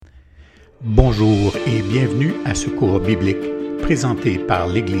Bonjour et bienvenue à ce cours biblique présenté par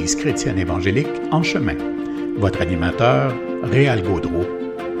l'Église chrétienne évangélique En Chemin. Votre animateur, Réal Gaudreau,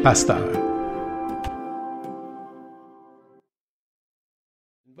 pasteur.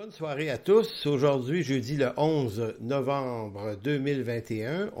 Bonne soirée à tous. Aujourd'hui, jeudi le 11 novembre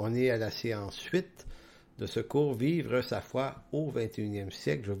 2021, on est à la séance 8 de ce cours Vivre sa foi au 21e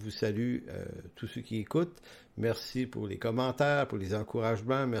siècle. Je vous salue tous ceux qui écoutent. Merci pour les commentaires, pour les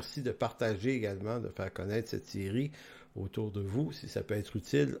encouragements. Merci de partager également, de faire connaître cette série autour de vous. Si ça peut être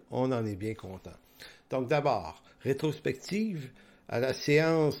utile, on en est bien content. Donc d'abord, rétrospective. À la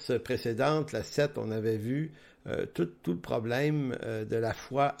séance précédente, la 7, on avait vu tout le problème de la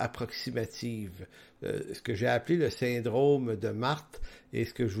foi approximative. Ce que j'ai appelé le syndrome de Marthe, et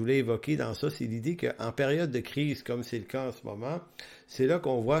ce que je voulais évoquer dans ça, c'est l'idée qu'en période de crise, comme c'est le cas en ce moment, c'est là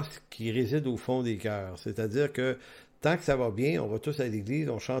qu'on voit ce qui réside au fond des cœurs. C'est-à-dire que tant que ça va bien, on va tous à l'église,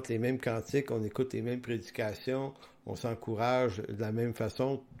 on chante les mêmes cantiques, on écoute les mêmes prédications, on s'encourage de la même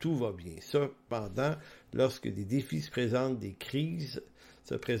façon, tout va bien. Cependant, lorsque des défis se présentent, des crises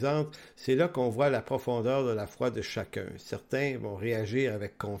se présentent, c'est là qu'on voit la profondeur de la foi de chacun. Certains vont réagir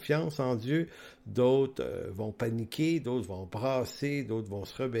avec confiance en Dieu, d'autres vont paniquer, d'autres vont brasser, d'autres vont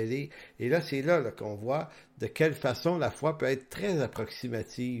se rebeller. Et là, c'est là qu'on voit de quelle façon la foi peut être très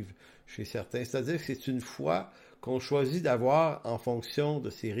approximative chez certains. C'est-à-dire que c'est une foi qu'on choisit d'avoir en fonction de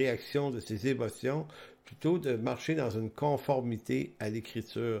ses réactions, de ses émotions, plutôt de marcher dans une conformité à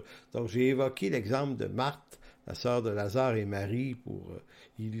l'Écriture. Donc, j'ai évoqué l'exemple de Marthe, la sœur de Lazare et Marie, pour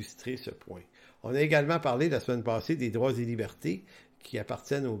illustrer ce point. On a également parlé la semaine passée des droits et libertés qui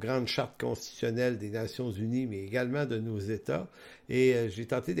appartiennent aux grandes chartes constitutionnelles des Nations Unies, mais également de nos États. Et j'ai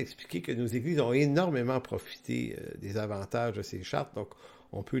tenté d'expliquer que nos églises ont énormément profité des avantages de ces chartes. Donc,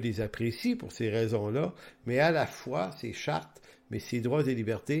 on peut les apprécier pour ces raisons-là, mais à la fois, ces chartes, mais ces droits et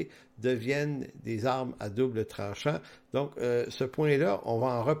libertés deviennent des armes à double tranchant. Donc, ce point-là, on va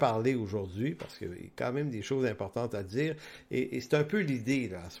en reparler aujourd'hui, parce qu'il y a quand même des choses importantes à dire, et c'est un peu l'idée,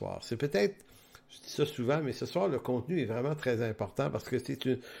 là, ce soir. C'est peut-être, je dis ça souvent, mais ce soir, le contenu est vraiment très important, parce que c'est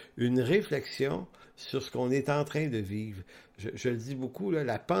une réflexion sur ce qu'on est en train de vivre. Je le dis beaucoup, là,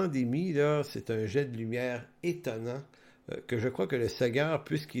 la pandémie, là, c'est un jet de lumière étonnant, que je crois que le Seigneur,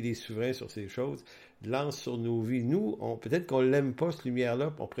 puisqu'il est souverain sur ces choses, lance sur nos vies. Nous, peut-être qu'on l'aime pas, cette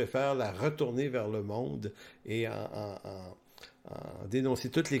lumière-là, on préfère la retourner vers le monde et en dénoncer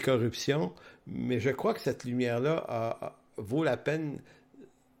toutes les corruptions, mais je crois que cette lumière-là vaut la peine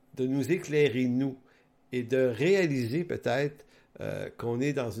de nous éclairer, nous, et de réaliser peut-être qu'on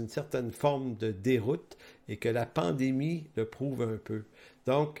est dans une certaine forme de déroute et que la pandémie le prouve un peu.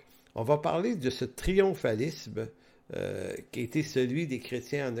 Donc, on va parler de ce triomphalisme qui a été celui des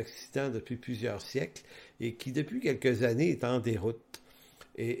chrétiens en Occident depuis plusieurs siècles et qui, depuis quelques années, est en déroute.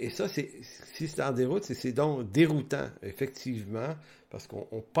 Et ça, si c'est en déroute, c'est donc déroutant, effectivement, parce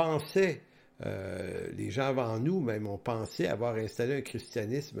qu'on pensait, les gens avant nous, même, on pensait avoir installé un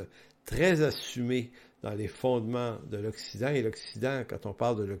christianisme très assumé dans les fondements de l'Occident. Et l'Occident, quand on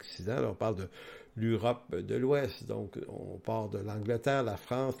parle de l'Occident, là, on parle de l'Europe de l'Ouest. Donc, on part de l'Angleterre, la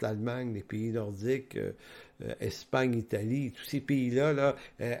France, l'Allemagne, les pays nordiques, Espagne, Italie, tous ces pays-là, là,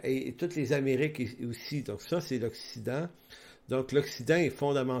 et toutes les Amériques aussi. Donc, ça, c'est l'Occident. Donc, l'Occident est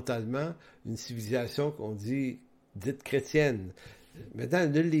fondamentalement une civilisation qu'on dit dite chrétienne. Maintenant,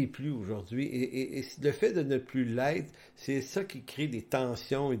 elle ne l'est plus aujourd'hui. Et le fait de ne plus l'être, c'est ça qui crée des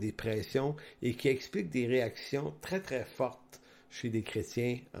tensions et des pressions et qui explique des réactions très, très fortes chez les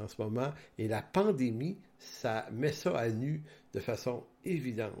chrétiens en ce moment. Et la pandémie, ça met ça à nu de façon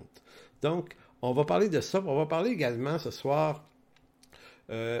évidente. Donc, on va parler de ça. On va parler également ce soir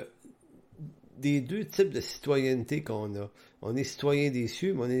des deux types de citoyenneté qu'on a. On est citoyen des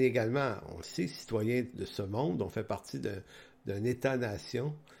cieux, mais on est également, on le sait, citoyen de ce monde. On fait partie d'un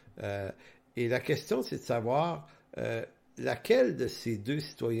État-nation. Et la question, c'est de savoir laquelle de ces deux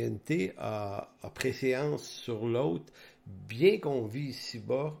citoyennetés a préséance sur l'autre, bien qu'on vit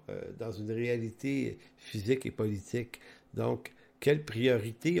ici-bas dans une réalité physique et politique. Donc, quelle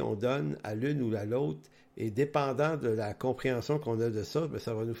priorité on donne à l'une ou à l'autre, et dépendant de la compréhension qu'on a de ça,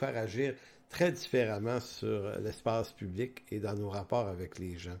 ça va nous faire agir très différemment sur l'espace public et dans nos rapports avec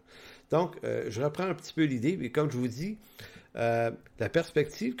les gens. Donc, je reprends un petit peu l'idée, mais comme je vous dis, la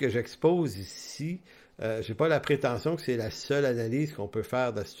perspective que j'expose ici, je n'ai pas la prétention que c'est la seule analyse qu'on peut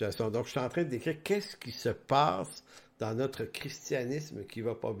faire de la situation. Donc, je suis en train de décrire qu'est-ce qui se passe dans notre christianisme qui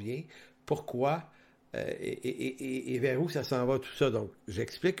va pas bien, pourquoi, et vers où ça s'en va tout ça. Donc,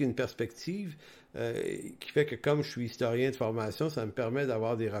 j'explique une perspective qui fait que comme je suis historien de formation, ça me permet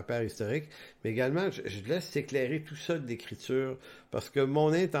d'avoir des repères historiques, mais également, je laisse s'éclairer tout ça de l'écriture, parce que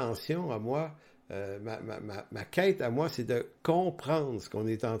mon intention à moi, ma quête à moi, c'est de comprendre ce qu'on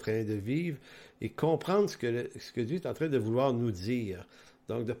est en train de vivre et comprendre ce que Dieu est en train de vouloir nous dire.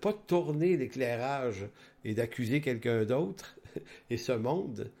 Donc, de ne pas tourner l'éclairage et d'accuser quelqu'un d'autre et ce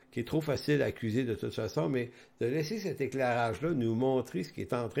monde, qui est trop facile à accuser de toute façon, mais de laisser cet éclairage-là nous montrer ce qui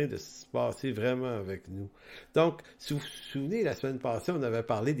est en train de se passer vraiment avec nous. Donc, si vous vous souvenez, la semaine passée, on avait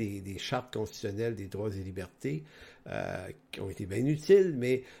parlé des chartes constitutionnelles des droits et libertés, qui ont été bien utiles,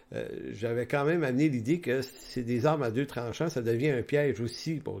 mais j'avais quand même amené l'idée que c'est des armes à deux tranchants, ça devient un piège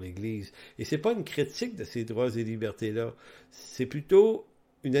aussi pour l'Église. Et c'est pas une critique de ces droits et libertés-là, c'est plutôt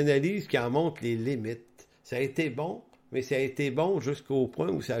une analyse qui en montre les limites. Ça a été bon, mais ça a été bon jusqu'au point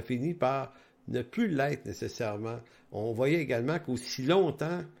où ça a fini par ne plus l'être nécessairement. On voyait également qu'aussi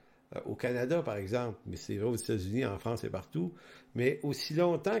longtemps, au Canada par exemple, mais c'est vrai aux États-Unis, en France et partout, mais aussi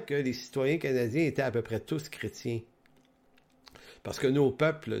longtemps que les citoyens canadiens étaient à peu près tous chrétiens. Parce que nos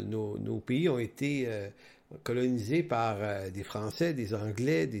peuples, nos pays ont été colonisés par des Français, des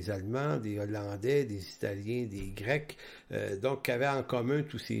Anglais, des Allemands, des Hollandais, des Italiens, des Grecs. Donc, qu'avaient en commun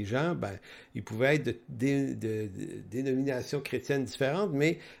tous ces gens, ils pouvaient être de dénominations chrétiennes différentes,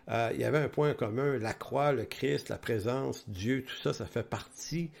 mais il y avait un point en commun, la croix, le Christ, la présence, Dieu, tout ça, ça fait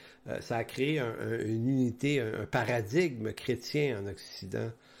partie, ça a créé une unité, un paradigme chrétien en Occident.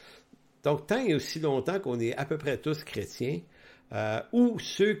 Donc, tant et aussi longtemps qu'on est à peu près tous chrétiens, ou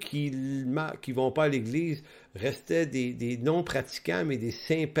ceux qui vont pas à l'Église restaient des non-pratiquants, mais des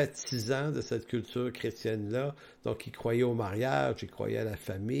sympathisants de cette culture chrétienne-là. Donc, ils croyaient au mariage, ils croyaient à la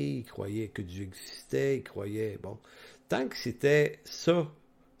famille, ils croyaient que Dieu existait, ils croyaient... Bon, tant que c'était ça,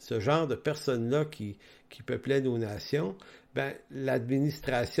 ce genre de personnes-là qui peuplaient nos nations,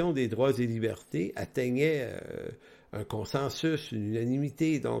 l'administration des droits et libertés atteignait un consensus, une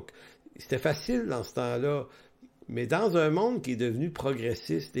unanimité. Donc, c'était facile dans ce temps-là. Mais dans un monde qui est devenu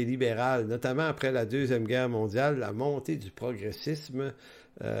progressiste et libéral, notamment après la Deuxième Guerre mondiale, la montée du progressisme,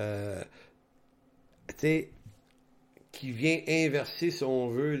 qui vient inverser, si on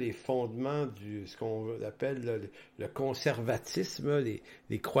veut, les fondements ce qu'on appelle le conservatisme,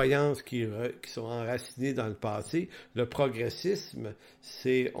 les croyances qui sont enracinées dans le passé. Le progressisme,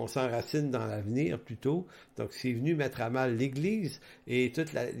 on s'enracine dans l'avenir plutôt. Donc, c'est venu mettre à mal l'Église et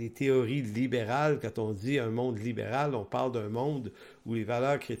toutes les théories libérales. Quand on dit un monde libéral, on parle d'un monde où les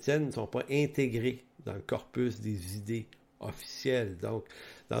valeurs chrétiennes ne sont pas intégrées dans le corpus des idées officielles. Donc,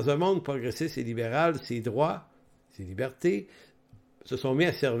 dans un monde progressiste et libéral, ces droits, ces libertés se sont mis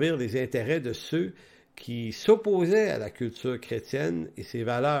à servir les intérêts de ceux qui s'opposaient à la culture chrétienne et ses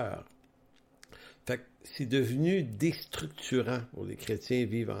valeurs. Fait que c'est devenu déstructurant pour les chrétiens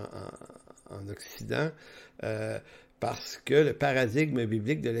vivant en Occident, parce que le paradigme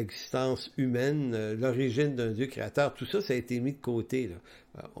biblique de l'existence humaine, l'origine d'un Dieu créateur, tout ça, ça a été mis de côté, là.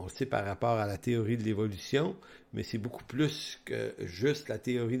 On le sait par rapport à la théorie de l'évolution, mais c'est beaucoup plus que juste la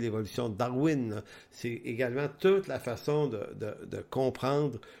théorie de l'évolution de Darwin, là. C'est également toute la façon de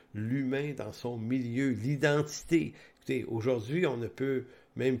comprendre l'humain dans son milieu, l'identité. Écoutez, aujourd'hui, on ne peut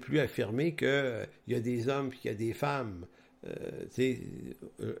même plus affirmer qu'il y a des hommes et qu'il y a des femmes,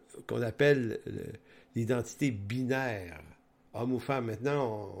 qu'on appelle l'identité binaire, homme ou femme.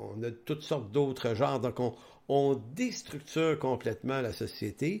 Maintenant, on a toutes sortes d'autres genres. Donc, on déstructure complètement la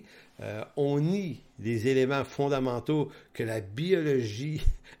société. On nie les éléments fondamentaux que la biologie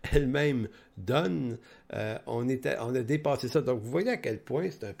elle-même donne. On a dépassé ça. Donc, vous voyez à quel point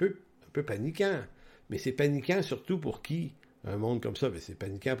c'est un peu paniquant. Mais c'est paniquant surtout pour qui? Un monde comme ça, c'est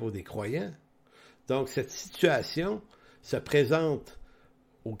paniquant pour des croyants. Donc, cette situation se présente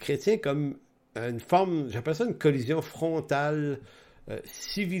aux chrétiens comme une forme, j'appelle ça une collision frontale,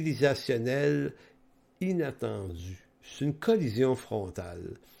 civilisationnelle, inattendue. C'est une collision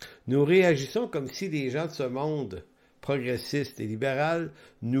frontale. Nous réagissons comme si les gens de ce monde progressiste et libéral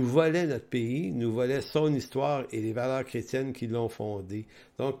nous volaient notre pays, nous volaient son histoire et les valeurs chrétiennes qui l'ont fondé.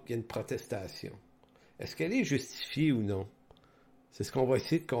 Donc, il y a une protestation. Est-ce qu'elle est justifiée ou non? C'est ce qu'on va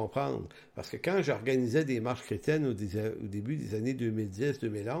essayer de comprendre. Parce que quand j'organisais des marches chrétiennes au début des années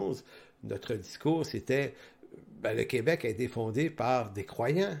 2010-2011, notre discours, c'était le Québec a été fondé par des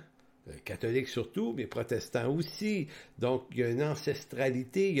croyants, catholiques surtout, mais protestants aussi. Donc, il y a une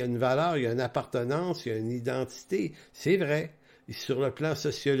ancestralité, il y a une valeur, il y a une appartenance, il y a une identité. C'est vrai. Et sur le plan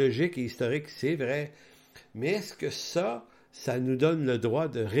sociologique et historique, c'est vrai. Mais est-ce que ça nous donne le droit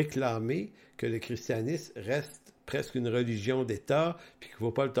de réclamer que le christianisme reste presque une religion d'État, puis qu'il ne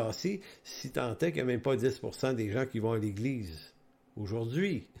faut pas le tasser, si tant est qu'il n'y a même pas 10% des gens qui vont à l'Église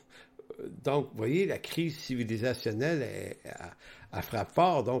aujourd'hui. Donc, vous voyez, la crise civilisationnelle, elle frappe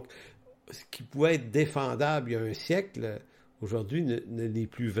fort. Donc, ce qui pouvait être défendable il y a un siècle, aujourd'hui, ne l'est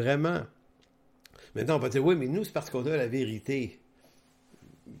plus vraiment. Maintenant, on va dire, oui, mais nous, c'est parce qu'on a la vérité.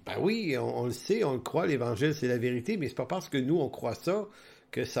 Ben oui, on le sait, on le croit, l'Évangile, c'est la vérité, mais c'est pas parce que nous, on croit ça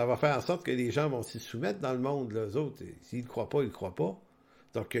que ça va faire en sorte que les gens vont s'y soumettre dans le monde, là, eux autres. S'ils ne croient pas, ils ne croient pas.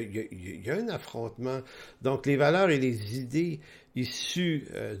 Donc, il y a un affrontement. Donc, les valeurs et les idées issues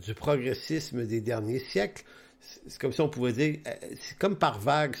du progressisme des derniers siècles, c'est comme si on pouvait dire, c'est comme par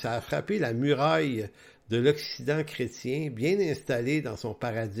vague, ça a frappé la muraille de l'Occident chrétien, bien installé dans son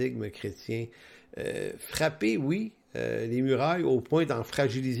paradigme chrétien. Frappé, oui, les murailles au point d'en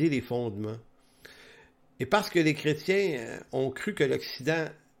fragiliser les fondements. Et parce que les chrétiens ont cru que l'Occident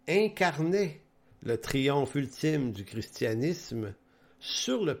incarnait le triomphe ultime du christianisme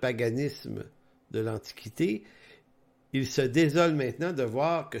sur le paganisme de l'Antiquité, ils se désolent maintenant de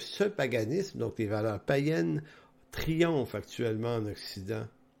voir que ce paganisme, donc les valeurs païennes, triomphe actuellement en Occident.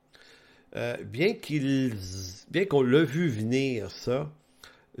 Bien qu'on l'ait vu venir, ça,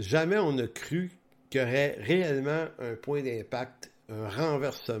 jamais on n'a cru qu'il y aurait réellement un point d'impact, un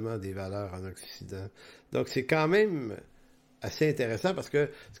renversement des valeurs en Occident. Donc, c'est quand même assez intéressant parce que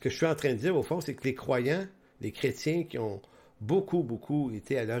ce que je suis en train de dire, au fond, c'est que les croyants, les chrétiens qui ont beaucoup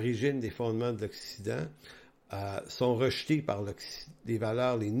été à l'origine des fondements de l'Occident, sont rejetés par les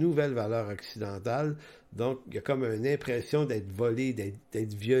valeurs, les nouvelles valeurs occidentales. Donc, il y a comme une impression d'être volé,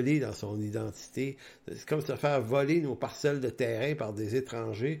 d'être violé dans son identité. C'est comme se faire voler nos parcelles de terrain par des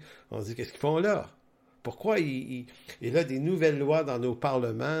étrangers. On se dit, qu'est-ce qu'ils font là? Pourquoi et là, des nouvelles lois dans nos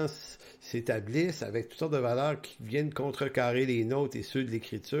parlements s'établissent avec toutes sortes de valeurs qui viennent contrecarrer les nôtres et ceux de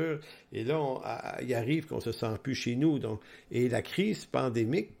l'Écriture. Et là, il arrive qu'on se sent plus chez nous. Donc, et la crise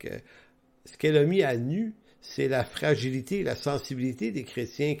pandémique, ce qu'elle a mis à nu, c'est la fragilité et la sensibilité des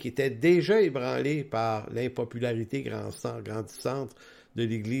chrétiens qui étaient déjà ébranlés par l'impopularité grandissante de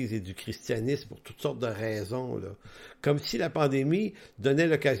l'Église et du christianisme pour toutes sortes de raisons, là. Comme si la pandémie donnait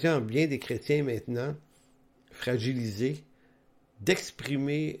l'occasion à bien des chrétiens maintenant, fragilisés,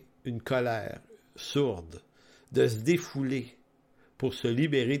 d'exprimer une colère sourde, de se défouler pour se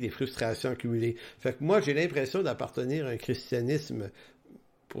libérer des frustrations accumulées. Fait que moi, j'ai l'impression d'appartenir à un christianisme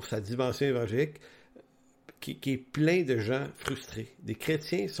pour sa dimension évangélique qui est plein de gens frustrés. Les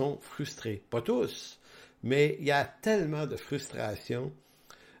chrétiens sont frustrés. Pas tous, mais il y a tellement de frustration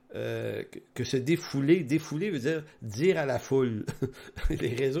que se défouler veut dire à la foule.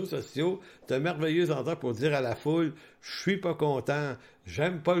 Les réseaux sociaux, c'est un merveilleux endroit pour dire à la foule, je suis pas content,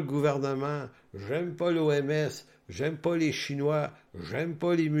 j'aime pas le gouvernement, j'aime pas l'OMS, j'aime pas les Chinois, j'aime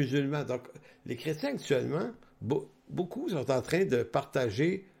pas les musulmans. Donc, les chrétiens actuellement, beaucoup sont en train de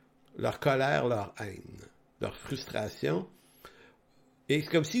partager leur colère, leur haine, leur frustration. Et c'est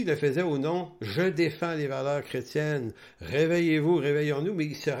comme s'ils le faisaient au nom « Je défends les valeurs chrétiennes, réveillez-vous, réveillons-nous », mais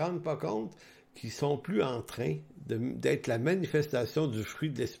ils ne se rendent pas compte qu'ils ne sont plus en train d'être la manifestation du fruit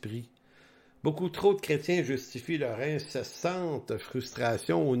de l'esprit. Beaucoup trop de chrétiens justifient leur incessante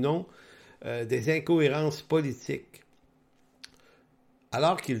frustration au nom des incohérences politiques,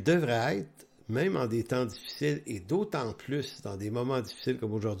 alors qu'ils devraient être, même en des temps difficiles, et d'autant plus dans des moments difficiles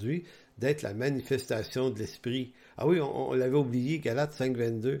comme aujourd'hui, d'être la manifestation de l'esprit. Ah oui, on l'avait oublié, Galates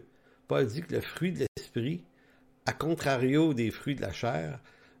 5,22. Paul dit que le fruit de l'esprit, à contrario des fruits de la chair,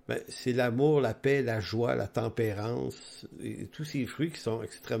 c'est l'amour, la paix, la joie, la tempérance, et tous ces fruits qui sont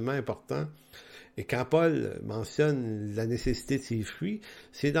extrêmement importants. Et quand Paul mentionne la nécessité de ces fruits,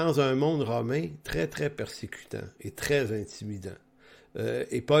 c'est dans un monde romain très, très persécutant et très intimidant.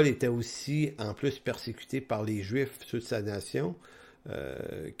 Et Paul était aussi, en plus, persécuté par les Juifs, ceux de sa nation,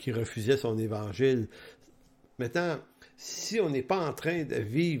 qui refusaient son évangile. Maintenant, si on n'est pas en train de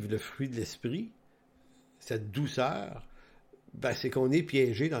vivre le fruit de l'esprit, cette douceur, c'est qu'on est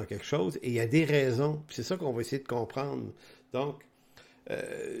piégé dans quelque chose et il y a des raisons. C'est ça qu'on va essayer de comprendre. Donc,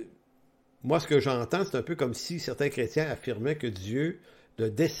 moi, ce que j'entends, c'est un peu comme si certains chrétiens affirmaient que Dieu, le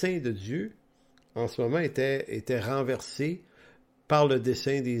dessein de Dieu, en ce moment, était renversé par le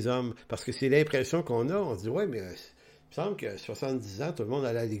dessein des hommes. Parce que c'est l'impression qu'on a. On se dit, ouais, mais il me semble que 70 ans, tout le monde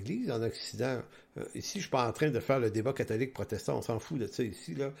allait à l'église en Occident. Ici, je ne suis pas en train de faire le débat catholique-protestant, on s'en fout de ça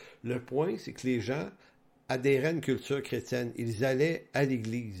ici, là. Le point, c'est que les gens adhéraient à une culture chrétienne. Ils allaient à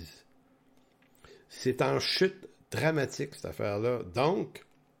l'église. C'est en chute dramatique, cette affaire-là. Donc,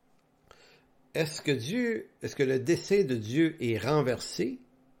 est-ce que le dessein de Dieu est renversé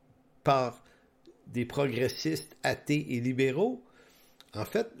par des progressistes athées et libéraux? En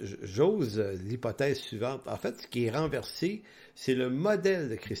fait, j'ose l'hypothèse suivante. En fait, ce qui est renversé, c'est le modèle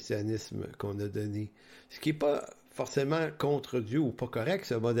de christianisme qu'on a donné. Ce qui n'est pas forcément contre Dieu ou pas correct,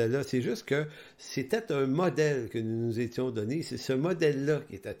 ce modèle-là. C'est juste que c'était un modèle que nous nous étions donné. C'est ce modèle-là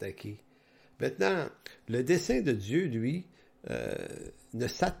qui est attaqué. Maintenant, le dessein de Dieu, lui, ne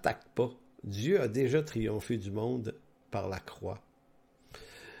s'attaque pas. Dieu a déjà triomphé du monde par la croix.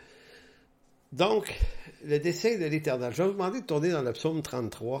 Donc, le dessein de l'Éternel. Je vais vous demander de tourner dans le psaume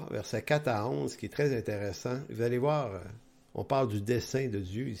 33, versets 4 à 11, qui est très intéressant. Vous allez voir, on parle du dessein de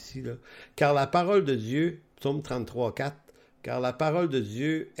Dieu ici, là. Car la parole de Dieu, psaume 33, 4, car la parole de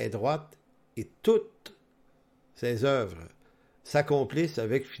Dieu est droite et toutes ses œuvres s'accomplissent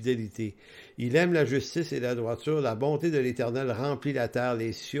avec fidélité. Il aime la justice et la droiture. La bonté de l'Éternel remplit la terre.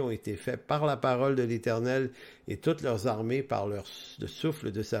 Les cieux ont été faits par la parole de l'Éternel et toutes leurs armées par le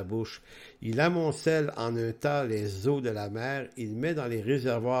souffle de sa bouche. Il amoncelle en un tas les eaux de la mer. Il met dans les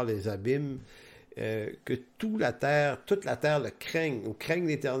réservoirs les abîmes. Que toute la terre le craigne, ou craigne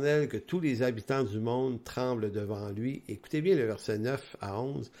l'Éternel, que tous les habitants du monde tremblent devant lui. Écoutez bien le verset 9 à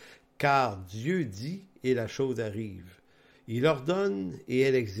 11. Car Dieu dit et la chose arrive. Il ordonne et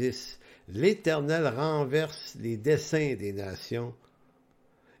elle existe. L'Éternel renverse les desseins des nations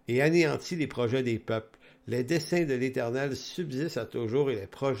et anéantit les projets des peuples. Les desseins de l'Éternel subsistent à toujours et les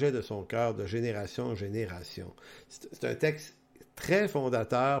projets de son cœur de génération en génération. C'est un texte très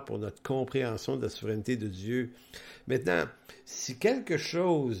fondateur pour notre compréhension de la souveraineté de Dieu. Maintenant, si quelque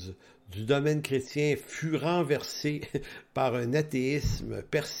chose du domaine chrétien fut renversé par un athéisme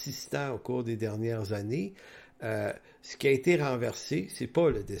persistant au cours des dernières années, ce qui a été renversé, c'est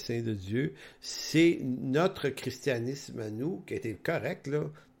pas le dessein de Dieu, c'est notre christianisme à nous, qui a été correct, là,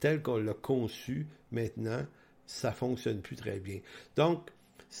 tel qu'on l'a conçu. Maintenant, ça fonctionne plus très bien. Donc,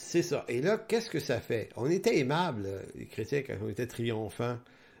 c'est ça. Et là, qu'est-ce que ça fait? On était aimables, les chrétiens, quand on était triomphants.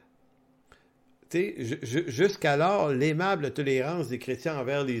 Jusqu'alors, l'aimable tolérance des chrétiens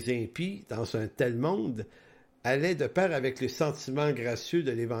envers les impies dans un tel monde allait de pair avec le sentiment gracieux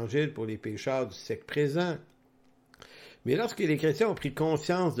de l'Évangile pour les pécheurs du siècle présent. Mais lorsque les chrétiens ont pris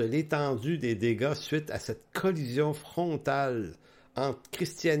conscience de l'étendue des dégâts suite à cette collision frontale entre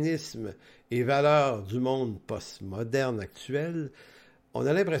christianisme et valeurs du monde postmoderne actuel, on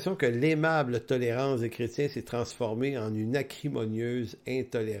a l'impression que l'aimable tolérance des chrétiens s'est transformée en une acrimonieuse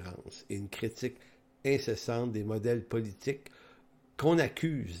intolérance et une critique incessante des modèles politiques qu'on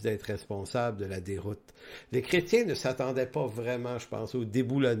accuse d'être responsables de la déroute. Les chrétiens ne s'attendaient pas vraiment, je pense, au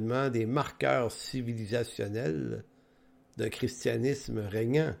déboulonnement des marqueurs civilisationnels d'un christianisme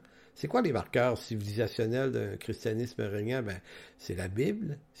régnant. C'est quoi les marqueurs civilisationnels d'un christianisme régnant? C'est la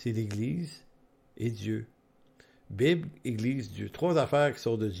Bible, c'est l'Église et Dieu. Bible, Église, Dieu. Trois affaires qui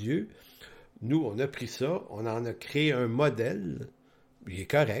sont de Dieu. Nous, on a pris ça, on en a créé un modèle. Il est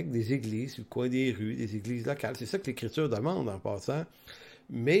correct, des églises, au coin des rues, des églises locales. C'est ça que l'Écriture demande en passant.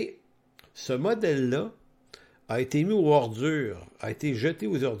 Mais ce modèle-là a été mis aux ordures, a été jeté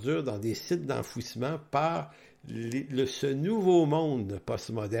aux ordures dans des sites d'enfouissement par ce nouveau monde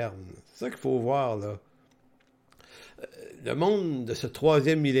postmoderne. C'est ça qu'il faut voir, là. Le monde de ce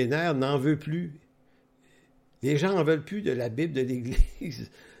troisième millénaire n'en veut plus. Les gens n'en veulent plus de la Bible, de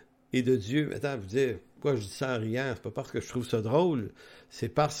l'Église et de Dieu. Maintenant, vous dites, pourquoi je dis ça en riant? C'est pas parce que je trouve ça drôle. C'est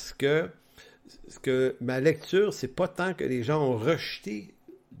parce que ma lecture, c'est pas tant que les gens ont rejeté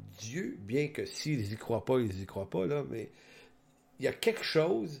Dieu, bien que s'ils y croient pas, ils y croient pas, là, mais il y a quelque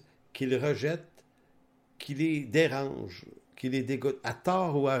chose qu'ils rejettent, qui les dérange, qui les dégoûte, à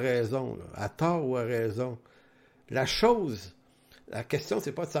tort ou à raison, là, à tort ou à raison. La question,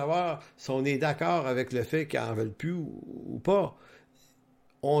 c'est pas de savoir si on est d'accord avec le fait qu'ils n'en veulent plus ou pas.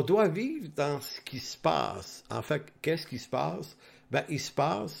 On doit vivre dans ce qui se passe. En fait, qu'est-ce qui se passe? Il se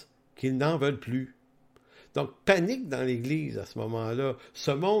passe qu'ils n'en veulent plus. Donc, panique dans l'Église à ce moment-là.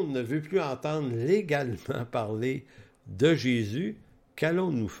 Ce monde ne veut plus entendre légalement parler de Jésus.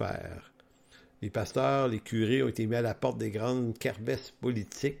 Qu'allons-nous faire? Les pasteurs, les curés ont été mis à la porte des grandes kermesses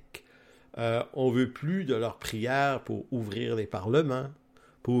politiques. On ne veut plus de leurs prières pour ouvrir les parlements,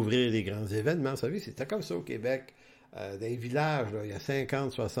 pour ouvrir les grands événements. Vous savez, c'était comme ça au Québec. Dans les villages, là, il y a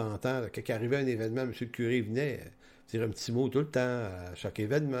 50, 60 ans, là, quand il arrivait un événement, M. le curé venait dire un petit mot tout le temps à chaque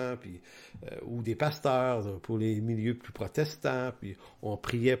événement, puis, ou des pasteurs là, pour les milieux plus protestants, puis on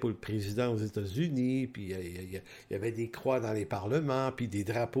priait pour le président aux États-Unis, puis il y avait des croix dans les parlements, puis des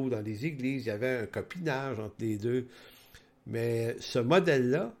drapeaux dans les églises, il y avait un copinage entre les deux. Mais ce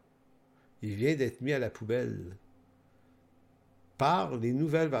modèle-là, il vient d'être mis à la poubelle par les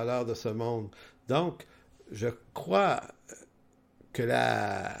nouvelles valeurs de ce monde. Donc, je crois que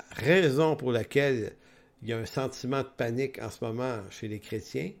la raison pour laquelle il y a un sentiment de panique en ce moment chez les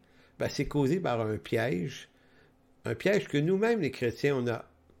chrétiens, ben, c'est causé par un piège que nous-mêmes, les chrétiens, on a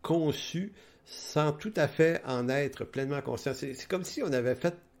conçu sans tout à fait en être pleinement conscient. C'est comme si on avait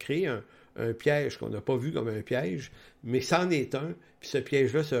créé un piège qu'on n'a pas vu comme un piège, mais c'en est un, puis ce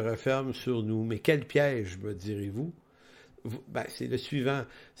piège-là se referme sur nous. Mais quel piège, me direz-vous? Ben, c'est le suivant,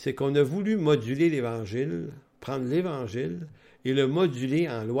 c'est qu'on a voulu moduler l'Évangile, prendre l'Évangile, et le moduler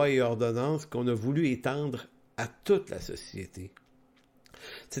en loi et ordonnances qu'on a voulu étendre à toute la société.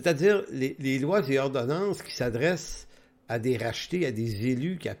 C'est-à-dire les lois et ordonnances qui s'adressent à des rachetés, à des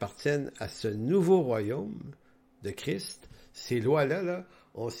élus qui appartiennent à ce nouveau royaume de Christ. Ces lois-là, là,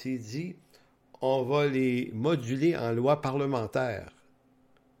 on s'est dit, on va les moduler en lois parlementaires.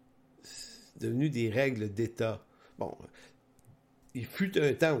 C'est devenu des règles d'État. Bon, il fut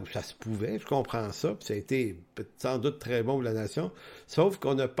un temps où ça se pouvait, je comprends ça, puis ça a été sans doute très bon pour la nation, sauf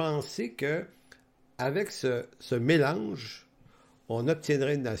qu'on a pensé que avec ce mélange, on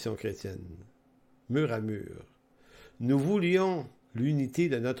obtiendrait une nation chrétienne, mur à mur. Nous voulions l'unité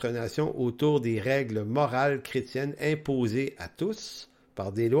de notre nation autour des règles morales chrétiennes imposées à tous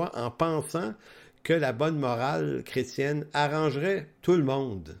par des lois en pensant que la bonne morale chrétienne arrangerait tout le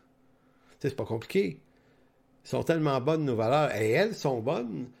monde. C'est pas compliqué. Sont tellement bonnes nos valeurs, et elles sont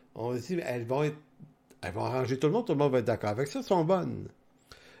bonnes, on se dit, elles vont arranger tout le monde va être d'accord avec ça, elles sont bonnes.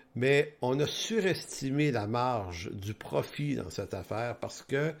 Mais on a surestimé la marge du profit dans cette affaire parce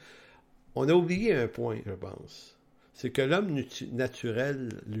que on a oublié un point, je pense. C'est que l'homme naturel,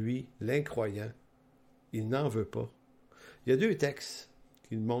 lui, l'incroyant, il n'en veut pas. Il y a 2 textes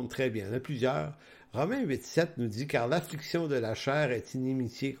qui le montrent très bien. Il y en a plusieurs. Romains 8,7 nous dit « Car l'affliction de la chair est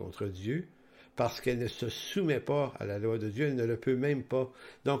inimitié contre Dieu, parce qu'elle ne se soumet pas à la loi de Dieu, elle ne le peut même pas. »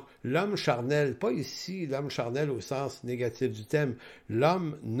 Donc, l'homme charnel, pas ici l'homme charnel au sens négatif du terme,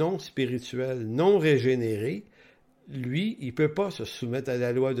 l'homme non spirituel, non régénéré, lui, il ne peut pas se soumettre à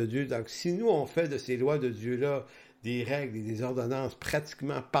la loi de Dieu. Donc, si nous, on fait de ces lois de Dieu-là des règles et des ordonnances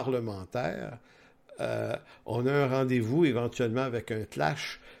pratiquement parlementaires, on a un rendez-vous éventuellement avec un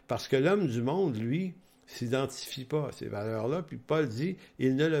clash, parce que l'homme du monde, lui, s'identifie pas à ces valeurs-là, puis Paul dit,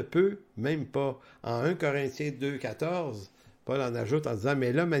 il ne le peut même pas. En 1 Corinthiens 2,14, Paul en ajoute en disant,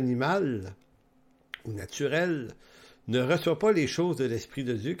 mais l'homme animal ou naturel ne reçoit pas les choses de l'Esprit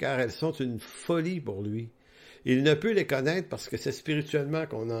de Dieu, car elles sont une folie pour lui. Il ne peut les connaître parce que c'est spirituellement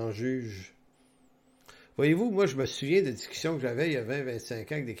qu'on en juge. Voyez-vous, moi, je me souviens de discussions que j'avais il y a 20-25 ans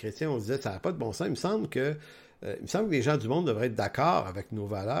avec des chrétiens. On disait, ça n'a pas de bon sens. Il me semble que les gens du monde devraient être d'accord avec nos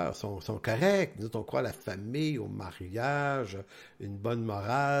valeurs, sont corrects. Nous autres, on croit à la famille, au mariage, une bonne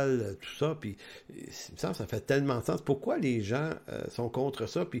morale, tout ça. Puis, il me semble que ça fait tellement de sens. Pourquoi les gens sont contre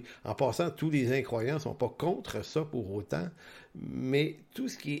ça? Puis, en passant, tous les incroyants ne sont pas contre ça pour autant. Mais tout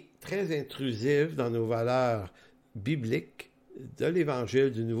ce qui est très intrusif dans nos valeurs bibliques, de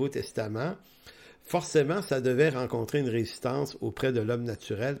l'Évangile, du Nouveau Testament, forcément, ça devait rencontrer une résistance auprès de l'homme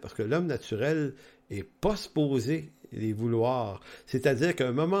naturel, parce que l'homme naturel n'est pas supposé les vouloir. C'est-à-dire qu'à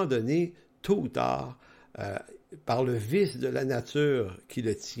un moment donné, tôt ou tard, par le vice de la nature qui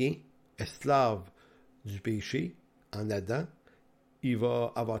le tient, esclave du péché, en Adam, il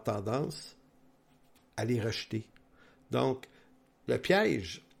va avoir tendance à les rejeter. Donc, le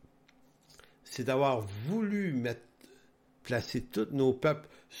piège, c'est d'avoir voulu placer tous nos peuples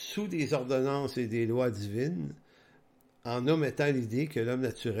sous des ordonnances et des lois divines, en omettant l'idée que l'homme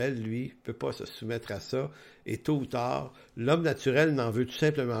naturel, lui, ne peut pas se soumettre à ça, et tôt ou tard, l'homme naturel n'en veut tout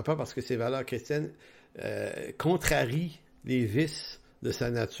simplement pas parce que ses valeurs chrétiennes contrarient les vices de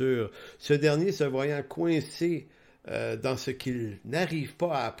sa nature. Ce dernier, se voyant coincé dans ce qu'il n'arrive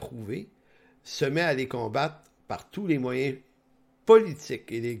pas à approuver, se met à les combattre par tous les moyens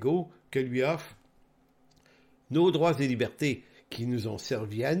politiques et légaux que lui offrent nos droits et libertés, qui nous ont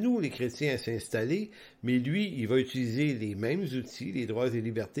servi à nous, les chrétiens, à s'installer, mais lui, il va utiliser les mêmes outils, les droits et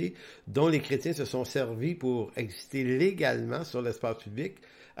libertés, dont les chrétiens se sont servis pour exister légalement sur l'espace public,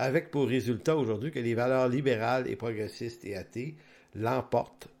 avec pour résultat aujourd'hui que les valeurs libérales et progressistes et athées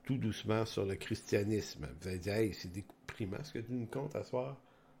l'emportent tout doucement sur le christianisme. Vous allez dire, hey, c'est déprimant ce que tu nous comptes à soir.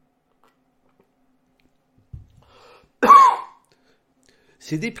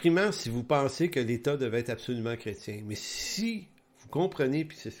 C'est déprimant si vous pensez que l'État devait être absolument chrétien. Mais si vous comprenez,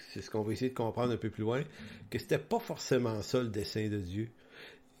 puis c'est ce qu'on va essayer de comprendre un peu plus loin, que c'était pas forcément ça le dessein de Dieu.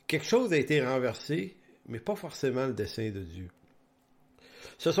 Quelque chose a été renversé, mais pas forcément le dessein de Dieu.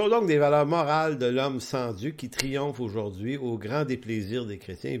 Ce sont donc des valeurs morales de l'homme sans Dieu qui triomphent aujourd'hui au grand déplaisir des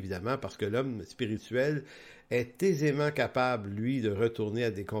chrétiens, évidemment, parce que l'homme spirituel est aisément capable, lui, de retourner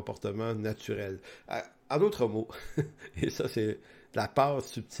à des comportements naturels. En d'autres mots, et ça c'est la passe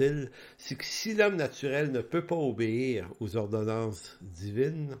subtile, c'est que si l'homme naturel ne peut pas obéir aux ordonnances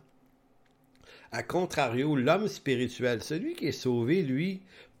divines, à contrario, l'homme spirituel, celui qui est sauvé, lui,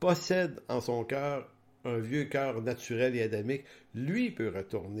 possède en son cœur un vieux cœur naturel et adamique, lui peut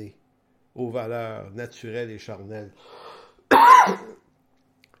retourner aux valeurs naturelles et charnelles.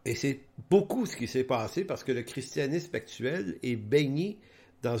 Et c'est beaucoup ce qui s'est passé parce que le christianisme actuel est baigné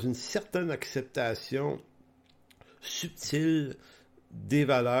dans une certaine acceptation subtile des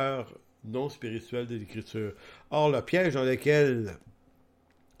valeurs non spirituelles de l'Écriture. Or, le piège dans lequel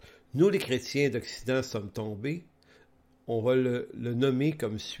nous, les chrétiens d'Occident, sommes tombés, on va le nommer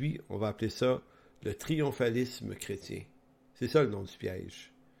comme suit, on va appeler ça le triomphalisme chrétien. C'est ça le nom du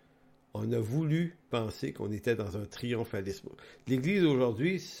piège. On a voulu penser qu'on était dans un triomphalisme. L'Église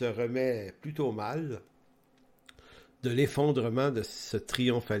aujourd'hui se remet plutôt mal de l'effondrement de ce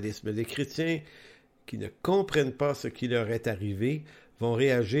triomphalisme. Les chrétiens qui ne comprennent pas ce qui leur est arrivé vont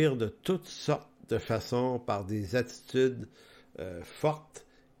réagir de toutes sortes de façons par des attitudes fortes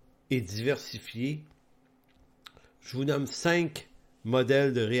et diversifiées. Je vous nomme 5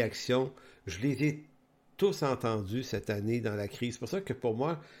 modèles de réaction. Je les ai tous entendus cette année dans la crise. C'est pour ça que pour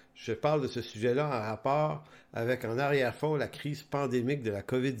moi, je parle de ce sujet-là en rapport avec en arrière-fond la crise pandémique de la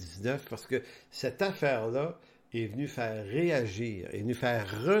COVID-19 parce que cette affaire-là est venue faire réagir, est venue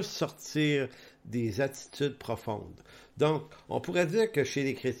faire ressortir des attitudes profondes. Donc, on pourrait dire que chez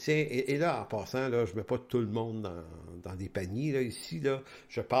les chrétiens, et là, en passant, là, je ne mets pas tout le monde dans des paniers, là, ici, là,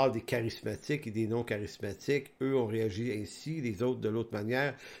 je parle des charismatiques et des non-charismatiques. Eux ont réagi ainsi, les autres de l'autre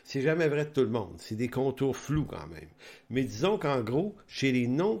manière. C'est jamais vrai de tout le monde. C'est des contours flous quand même. Mais disons qu'en gros, chez les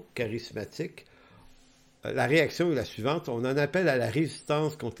non-charismatiques, la réaction est la suivante. On en appelle à la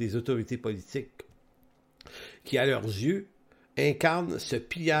résistance contre les autorités politiques qui, à leurs yeux, incarnent ce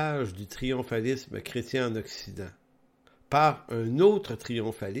pillage du triomphalisme chrétien en Occident par un autre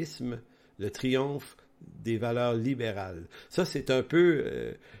triomphalisme, le triomphe des valeurs libérales. Ça, c'est un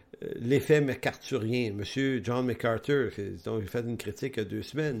peu l'effet MacArthurien. Monsieur John MacArthur, dont j'ai fait une critique il y a 2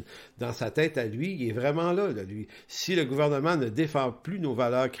 semaines, dans sa tête à lui, il est vraiment là, lui. Si le gouvernement ne défend plus nos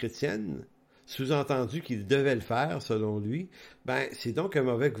valeurs chrétiennes, sous-entendu qu'il devait le faire, selon lui, ben c'est donc un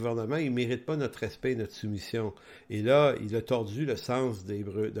mauvais gouvernement, il ne mérite pas notre respect et notre soumission. Et là, il a tordu le sens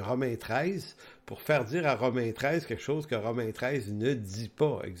de Romains 13 pour faire dire à Romains 13 quelque chose que Romains 13 ne dit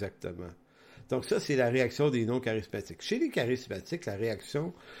pas exactement. Donc ça, c'est la réaction des non-charismatiques. Chez les charismatiques, la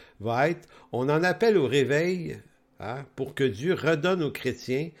réaction va être, on en appelle au réveil pour que Dieu redonne aux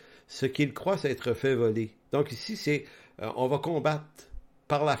chrétiens ce qu'ils croient s'être fait voler. Donc ici, c'est, on va combattre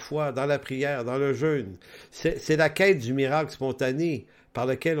par la foi, dans la prière, dans le jeûne. C'est la quête du miracle spontané par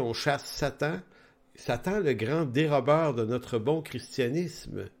lequel on chasse Satan. Satan, le grand dérobeur de notre bon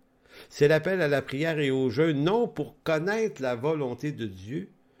christianisme. C'est l'appel à la prière et au jeûne, non pour connaître la volonté de Dieu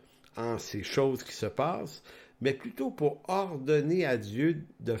en ces choses qui se passent, mais plutôt pour ordonner à Dieu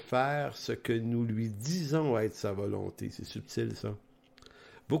de faire ce que nous lui disons être sa volonté. C'est subtil, ça.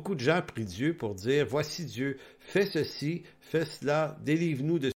 Beaucoup de gens prient Dieu pour dire, voici Dieu, fais ceci, fais cela,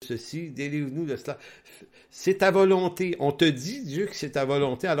 délivre-nous de ceci, délivre-nous de cela. C'est ta volonté. On te dit, Dieu, que c'est ta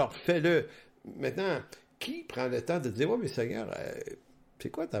volonté, alors fais-le. Maintenant, qui prend le temps de dire, ouais, mais Seigneur, c'est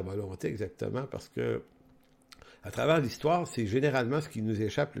quoi ta volonté exactement? Parce que, à travers l'histoire, c'est généralement ce qui nous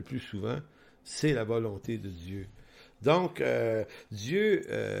échappe le plus souvent, c'est la volonté de Dieu. Donc, Dieu,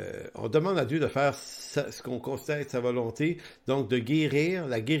 on demande à Dieu de faire ce qu'on considère être sa volonté, donc de guérir,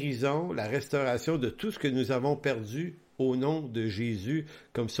 la guérison, la restauration de tout ce que nous avons perdu au nom de Jésus,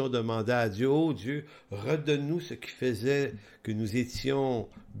 comme si on demandait à Dieu, oh Dieu, redonne-nous ce qui faisait que nous étions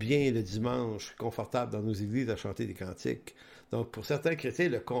bien le dimanche, confortables dans nos églises à chanter des cantiques. Donc, pour certains chrétiens,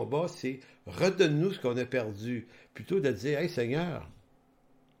 le combat, c'est redonne-nous ce qu'on a perdu, plutôt de dire, hey Seigneur,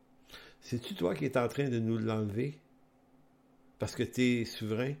 c'est-tu toi qui es en train de nous l'enlever? Parce que tu es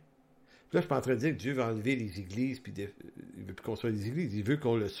souverain. Puis là, je ne suis pas en train de dire que Dieu veut enlever les églises, puis il ne veut plus qu'on soit des églises, il veut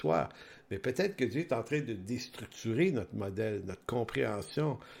qu'on le soit. Mais peut-être que Dieu est en train de déstructurer notre modèle, notre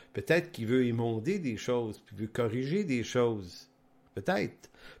compréhension. Peut-être qu'il veut émonder des choses, puis il veut corriger des choses.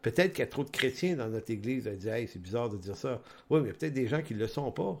 Peut-être. Peut-être qu'il y a trop de chrétiens dans notre église à dire « Hey, c'est bizarre de dire ça. » Oui, mais il y a peut-être des gens qui ne le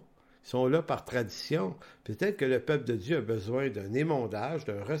sont pas. Ils sont là par tradition. Peut-être que le peuple de Dieu a besoin d'un émondage,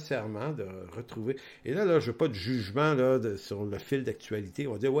 d'un resserrement, de retrouver. Et là, je veux pas de jugement sur le fil d'actualité.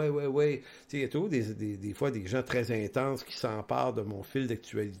 On va dire, ouais. Tu sais, il y a toujours des fois des gens très intenses qui s'emparent de mon fil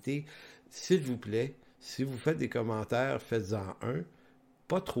d'actualité. S'il vous plaît, si vous faites des commentaires, faites-en un.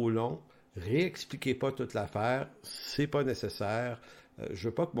 Pas trop long. Réexpliquez pas toute l'affaire. C'est pas nécessaire. Je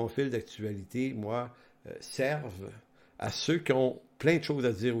veux pas que mon fil d'actualité, moi, serve à ceux qui ont plein de choses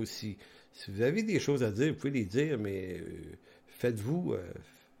à dire aussi. Si vous avez des choses à dire, vous pouvez les dire, mais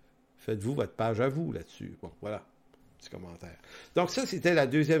faites-vous votre page à vous là-dessus. Bon, voilà, petit commentaire. Donc ça, c'était la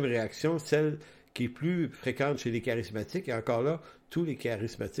deuxième réaction, celle qui est plus fréquente chez les charismatiques. Et encore là, tous les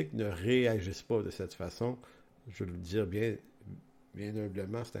charismatiques ne réagissent pas de cette façon. Je veux le dire bien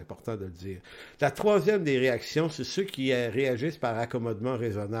humblement, c'est important de le dire. La troisième des réactions, c'est ceux qui réagissent par accommodement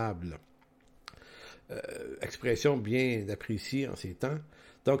raisonnable. Expression bien appréciée en ces temps.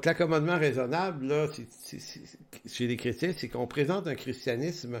 Donc, l'accommodement raisonnable, là, chez les chrétiens, c'est qu'on présente un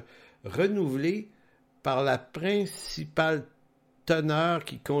christianisme renouvelé par la principale teneur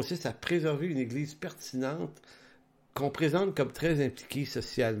qui consiste à préserver une Église pertinente qu'on présente comme très impliquée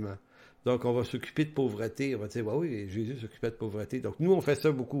socialement. Donc, on va s'occuper de pauvreté. On va dire, bah oui, Jésus s'occupait de pauvreté. Donc, nous, on fait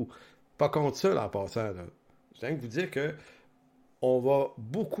ça beaucoup. Pas contre ça, là, en passant. Là. Je tiens à vous dire que on va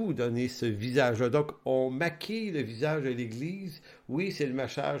beaucoup donner ce visage-là. Donc, on maquille le visage de l'Église. Oui, c'est le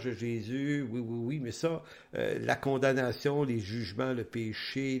message de Jésus. Oui, mais ça, la condamnation, les jugements, le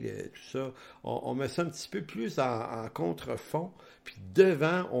péché, tout ça, on met ça un petit peu plus en contrefond. Puis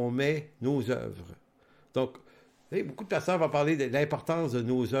devant, on met nos œuvres. Donc, beaucoup de personnes vont parler de l'importance de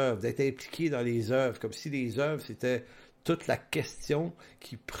nos œuvres, d'être impliqués dans les œuvres, comme si les œuvres, c'était toute la question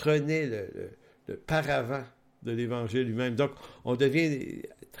qui prenait le paravent de l'Évangile lui-même. Donc, on devient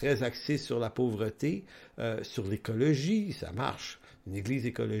très axé sur la pauvreté, sur l'écologie, ça marche. Une Église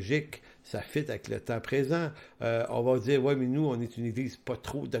écologique, ça fit avec le temps présent. On va dire, ouais, mais nous, on est une Église pas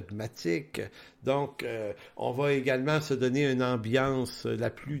trop dogmatique. Donc, on va également se donner une ambiance la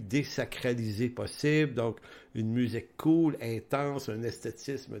plus désacralisée possible. Donc, une musique cool, intense, un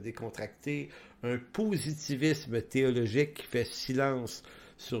esthétisme décontracté, un positivisme théologique qui fait silence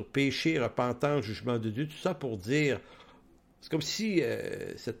sur péché, repentance, jugement de Dieu, tout ça pour dire, c'est comme si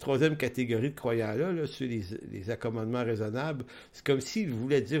cette troisième catégorie de croyants-là, sur les accommodements raisonnables, c'est comme s'ils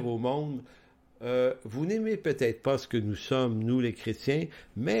voulaient dire au monde, vous n'aimez peut-être pas ce que nous sommes, nous les chrétiens,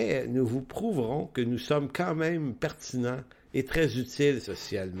 mais nous vous prouverons que nous sommes quand même pertinents et très utiles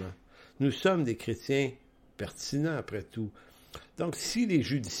socialement. Nous sommes des chrétiens pertinents après tout. Donc, si les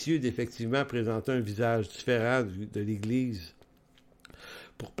judicieux d'effectivement présentaient un visage différent de l'Église,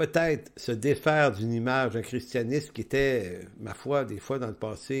 pour peut-être se défaire d'une image d'un christianisme qui était, ma foi, des fois dans le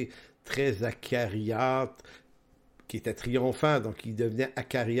passé, très acariâtre, qui était triomphant, donc il devenait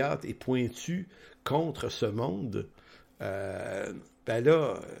acariâtre et pointu contre ce monde, ben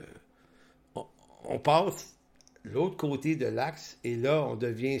là, on passe l'autre côté de l'axe et là, on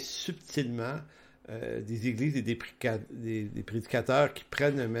devient subtilement des églises et des prédicateurs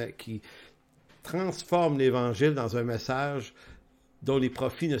qui transforment l'Évangile dans un message dont les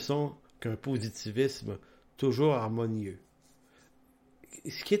profits ne sont qu'un positivisme toujours harmonieux.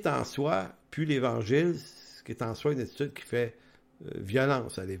 Ce qui est en soi, puis l'Évangile, ce qui est en soi une attitude qui fait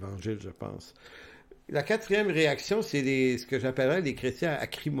violence à l'Évangile, je pense. La quatrième réaction, c'est ce que j'appellerais les chrétiens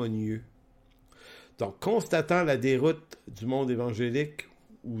acrimonieux. Donc, constatant la déroute du monde évangélique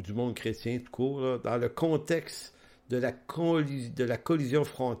ou du monde chrétien tout court, là, dans le contexte de la collision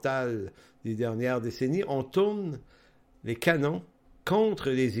frontale des dernières décennies, on tourne les canons contre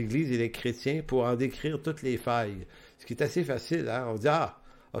les églises et les chrétiens pour en décrire toutes les failles. Ce qui est assez facile, hein? On dit,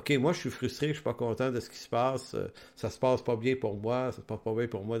 OK, moi je suis frustré, je suis pas content de ce qui se passe, ça se passe pas bien pour moi, ça se passe pas bien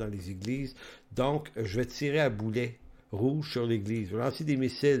pour moi dans les églises, donc je vais tirer à boulet rouge sur l'Église, je vais lancer des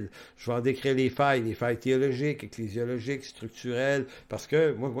missiles, je vais en décrire les failles théologiques, ecclésiologiques, structurelles, parce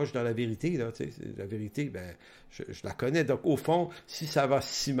que moi je suis dans la vérité, là, tu sais, la vérité, ben, je la connais, donc au fond, si ça va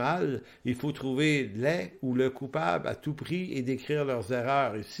si mal, il faut trouver les ou le coupable à tout prix et décrire leurs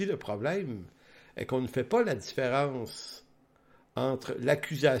erreurs. Ici, le problème est qu'on ne fait pas la différence entre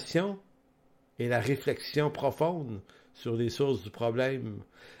l'accusation et la réflexion profonde sur les sources du problème.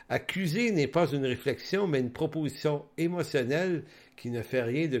 Accuser n'est pas une réflexion, mais une proposition émotionnelle qui ne fait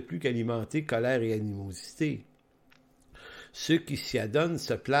rien de plus qu'alimenter colère et animosité. Ceux qui s'y adonnent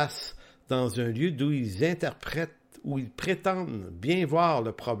se placent dans un lieu d'où ils interprètent, où ils prétendent bien voir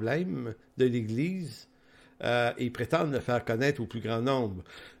le problème de l'Église et prétendent le faire connaître au plus grand nombre.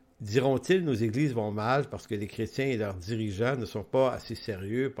 Diront-ils, nos églises vont mal parce que les chrétiens et leurs dirigeants ne sont pas assez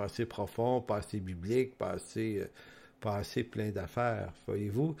sérieux, pas assez profonds, pas assez bibliques, pas assez plein d'affaires,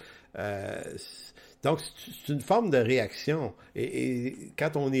 voyez-vous. Donc, c'est une forme de réaction. Et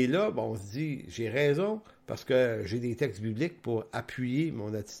quand on est là, on se dit, j'ai raison parce que j'ai des textes bibliques pour appuyer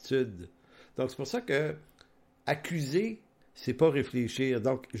mon attitude. Donc, c'est pour ça que accuser, c'est pas réfléchir.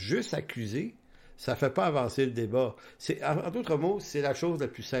 Donc, juste accuser, ça ne fait pas avancer le débat. En d'autres mots, c'est la chose la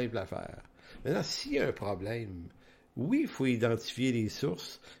plus simple à faire. Maintenant, s'il y a un problème, oui, il faut identifier les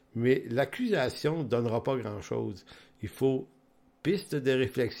sources, mais l'accusation ne donnera pas grand-chose. Il faut piste de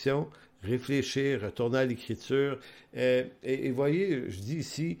réflexion, réfléchir, retourner à l'Écriture. Et voyez, je dis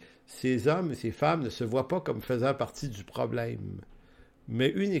ici, ces hommes et ces femmes ne se voient pas comme faisant partie du problème, mais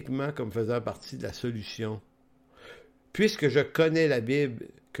uniquement comme faisant partie de la solution. Puisque je connais la Bible,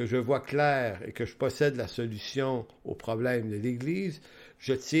 que je vois clair et que je possède la solution aux problèmes de l'Église,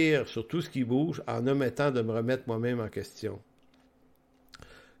 je tire sur tout ce qui bouge en omettant de me remettre moi-même en question.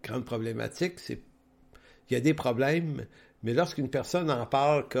 Grande problématique, c'est qu'il y a des problèmes, mais lorsqu'une personne en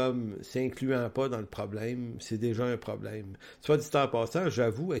parle comme s'incluant pas dans le problème, c'est déjà un problème. Soit dit en passant,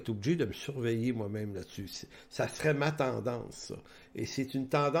 j'avoue être obligé de me surveiller moi-même là-dessus. Ça serait ma tendance, ça. Et c'est une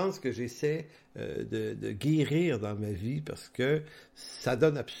tendance que j'essaie de guérir dans ma vie parce que ça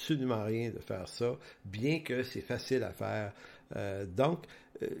donne absolument rien de faire ça, bien que c'est facile à faire. Donc,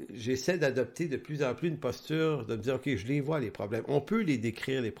 j'essaie d'adopter de plus en plus une posture de me dire, OK, je les vois les problèmes. On peut les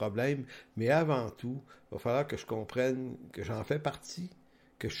décrire les problèmes, mais avant tout, il va falloir que je comprenne que j'en fais partie,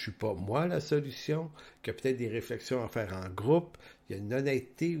 que je ne suis pas moi la solution, qu'il y a peut-être des réflexions à faire en groupe. Il y a une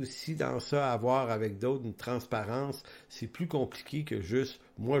honnêteté aussi dans ça à avoir avec d'autres, une transparence. C'est plus compliqué que juste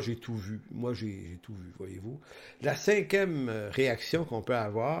 « moi j'ai tout vu ». Moi j'ai tout vu, voyez-vous. La cinquième réaction qu'on peut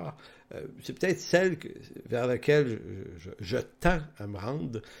avoir, c'est peut-être celle vers laquelle je tends à me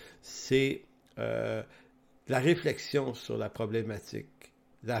rendre, c'est la réflexion sur la problématique,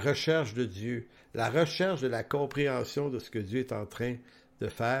 la recherche de Dieu, la recherche de la compréhension de ce que Dieu est en train de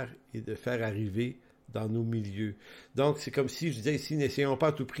faire et de faire arriver dans nos milieux. Donc, c'est comme si je disais ici, n'essayons pas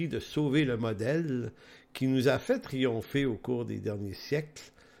à tout prix de sauver le modèle qui nous a fait triompher au cours des derniers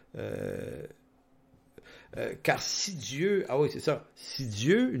siècles. Car si Dieu, si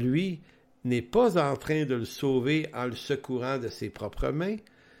Dieu, lui, n'est pas en train de le sauver en le secourant de ses propres mains,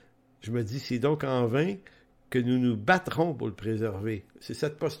 je me dis, c'est donc en vain que nous nous battrons pour le préserver. C'est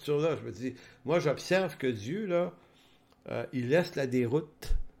cette posture-là. Je me dis, moi, j'observe que Dieu, là, il laisse la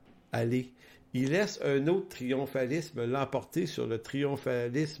déroute aller. Il laisse un autre triomphalisme l'emporter sur le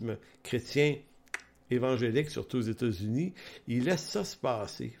triomphalisme chrétien évangélique, surtout aux États-Unis. Il laisse ça se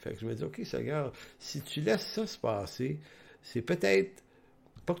passer. Fait que je me dis, OK, Seigneur, si tu laisses ça se passer, c'est peut-être,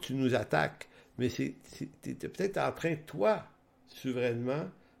 pas que tu nous attaques, mais tu es peut-être en train, toi, souverainement,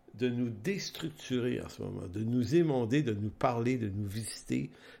 de nous déstructurer en ce moment, de nous émonder, de nous parler, de nous visiter.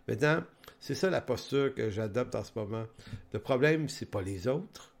 Maintenant, c'est ça la posture que j'adopte en ce moment. Le problème, c'est pas les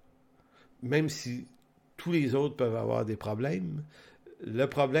autres, même si tous les autres peuvent avoir des problèmes. Le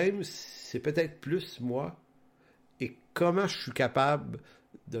problème, c'est peut-être plus moi et comment je suis capable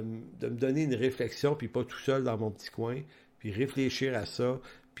de me donner une réflexion, puis pas tout seul dans mon petit coin, puis réfléchir à ça,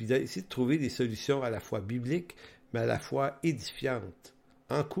 puis d'essayer de trouver des solutions à la fois bibliques, mais à la fois édifiantes,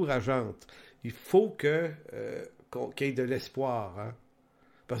 encourageantes. Il faut qu'il y ait de l'espoir, hein?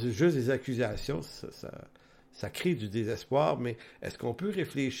 Parce que juste des accusations, ça crée du désespoir, mais est-ce qu'on peut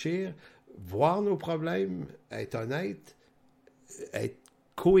réfléchir, voir nos problèmes, être honnête, être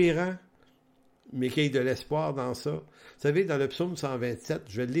cohérent, mais qu'il y ait de l'espoir dans ça? Vous savez, dans le psaume 127,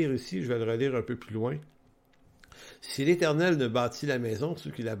 je vais le lire ici, je vais le relire un peu plus loin. Si l'Éternel ne bâtit la maison,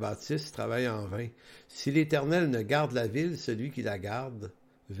 ceux qui la bâtissent travaillent en vain. Si l'Éternel ne garde la ville, celui qui la garde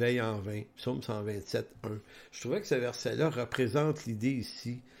veille en vain. Psaume 127, 1. Je trouvais que ce verset-là représente l'idée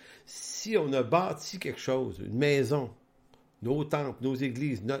ici. Si on a bâti quelque chose, une maison, nos temples, nos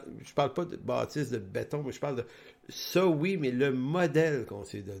églises, je parle pas de bâtisse de béton, mais je parle de ça, oui, mais le modèle qu'on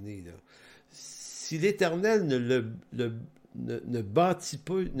s'est donné, là. Si l'Éternel ne bâtit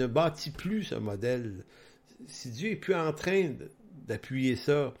plus ce modèle, si Dieu est plus en train d'appuyer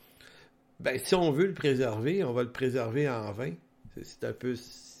ça, ben si on veut le préserver, on va le préserver en vain. C'est un peu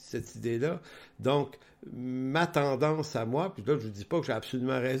cette idée-là. Donc, ma tendance à moi, puis là, je ne dis pas que j'ai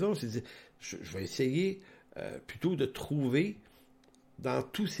absolument raison, je vais essayer plutôt de trouver dans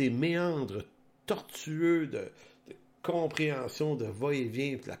tous ces méandres tortueux de compréhension, de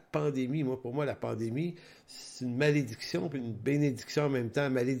va-et-vient, la pandémie, pour moi, la pandémie, c'est une malédiction, puis une bénédiction en même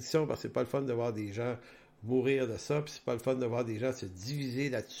temps. Malédiction, parce que c'est pas le fun de voir des gens mourir de ça, puis c'est pas le fun de voir des gens se diviser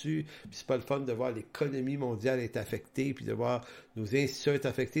là-dessus, puis c'est pas le fun de voir l'économie mondiale être affectée, puis de voir nos institutions être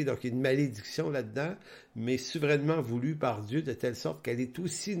affectées. Donc, il y a une malédiction là-dedans, mais souverainement voulue par Dieu, de telle sorte qu'elle est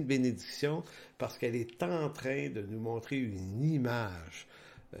aussi une bénédiction, parce qu'elle est en train de nous montrer une image,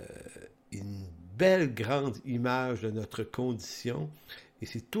 une belle grande image de notre condition, et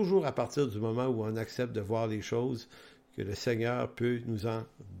c'est toujours à partir du moment où on accepte de voir les choses que le Seigneur peut nous en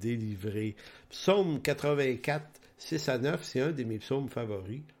délivrer. Psaume 84, 6 à 9, c'est un de mes psaumes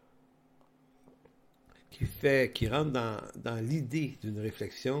favoris, qui rentre dans l'idée d'une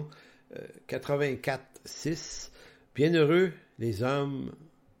réflexion. 84, 6, bienheureux les hommes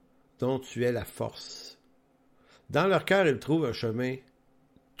dont tu es la force. Dans leur cœur, ils trouvent un chemin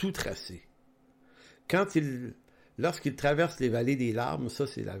tout tracé. Lorsqu'il traverse les vallées des larmes, ça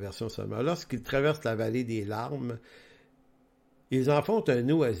c'est la version sommaire, lorsqu'il traverse la vallée des larmes, ils en font un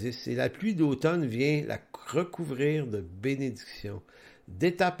oasis et la pluie d'automne vient la recouvrir de bénédictions.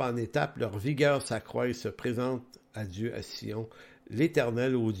 D'étape en étape, leur vigueur s'accroît et se présente à Dieu à Sion.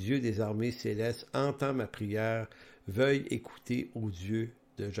 L'Éternel, ô Dieu des armées célestes, entend ma prière, veuille écouter, ô Dieu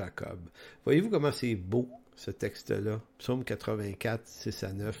de Jacob. Voyez-vous comment c'est beau, ce texte-là? Psaume 84, 6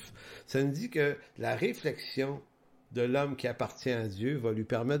 à 9. Ça nous dit que la réflexion de l'homme qui appartient à Dieu va lui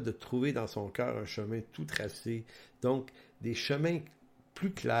permettre de trouver dans son cœur un chemin tout tracé. Donc, des chemins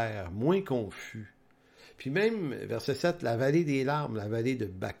plus clairs, moins confus. Puis même, verset 7, la vallée des larmes, la vallée de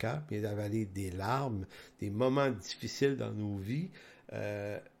Baca, bien la vallée des larmes, des moments difficiles dans nos vies,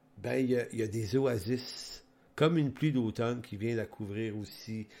 il y a des oasis, comme une pluie d'automne qui vient la couvrir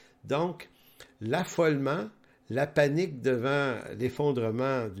aussi. Donc, l'affolement, la panique devant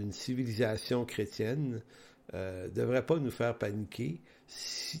l'effondrement d'une civilisation chrétienne ne devrait pas nous faire paniquer,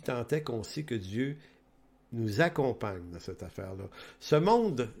 si tant est qu'on sait que Dieu nous accompagne dans cette affaire-là. Ce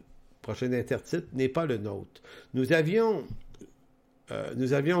monde, prochain intertitre, n'est pas le nôtre. Nous avions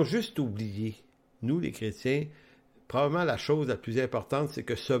juste oublié, nous les chrétiens, probablement la chose la plus importante, c'est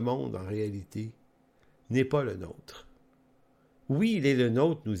que ce monde, en réalité, n'est pas le nôtre. Oui, il est le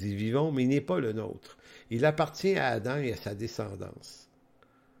nôtre, nous y vivons, mais il n'est pas le nôtre. Il appartient à Adam et à sa descendance.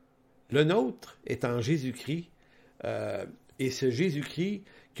 Le nôtre est en Jésus-Christ, et ce Jésus-Christ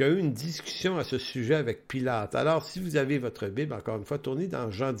qui a eu une discussion à ce sujet avec Pilate. Alors, si vous avez votre Bible, encore une fois, tournez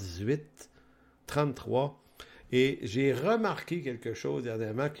dans Jean 18, 33, et j'ai remarqué quelque chose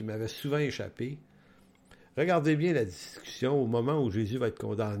dernièrement qui m'avait souvent échappé. Regardez bien la discussion au moment où Jésus va être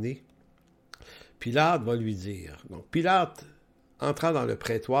condamné. Pilate va lui dire. Donc, Pilate, entrant dans le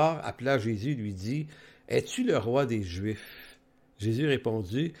prétoire, appela Jésus, lui dit, « Es-tu le roi des Juifs? » Jésus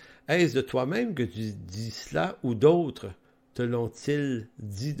répondit, « Est-ce de toi-même que tu dis cela, ou d'autres te l'ont-ils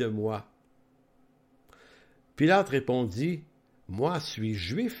dit de moi? » Pilate répondit, « Moi, suis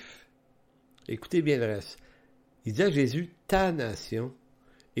juif. » Écoutez bien le reste. Il dit à Jésus, « Ta nation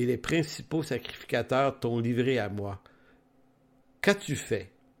et les principaux sacrificateurs t'ont livré à moi. Qu'as-tu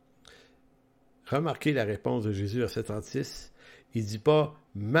fait? » Remarquez la réponse de Jésus, verset 36. Il ne dit pas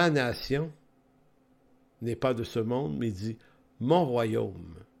 « Ma nation n'est pas de ce monde », mais il dit « Mon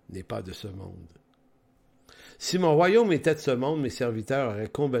royaume n'est pas de ce monde. » Si mon royaume était de ce monde, mes serviteurs auraient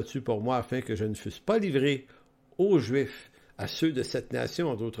combattu pour moi afin que je ne fusse pas livré aux Juifs, à ceux de cette nation,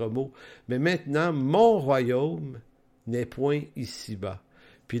 en d'autres mots. Mais maintenant, mon royaume n'est point ici-bas.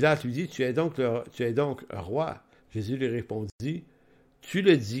 Pilate lui dit, tu es donc roi. Jésus lui répondit, tu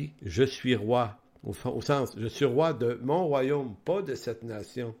le dis, je suis roi. Au sens, je suis roi de mon royaume, pas de cette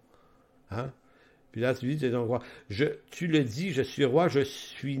nation. Hein? Pilate lui dit, tu es donc roi. Tu le dis, je suis roi, je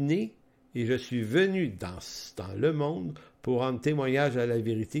suis né et je suis venu dans le monde pour rendre témoignage à la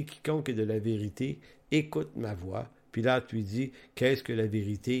vérité. Quiconque est de la vérité, écoute ma voix. Pilate lui dit, qu'est-ce que la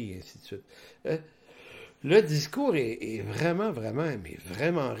vérité? Et ainsi de suite. Le discours est vraiment, mais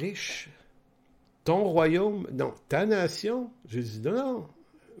vraiment riche. Ton royaume, non, ta nation. Je dis, non,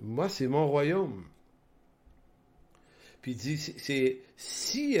 moi c'est mon royaume. Puis il dit,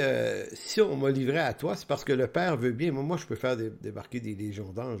 si on m'a livré à toi, c'est parce que le Père veut bien. Moi je peux faire débarquer des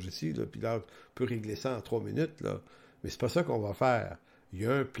légions d'anges ici, là, puis là, on peut régler ça en 3 minutes, là. Mais c'est pas ça qu'on va faire. Il y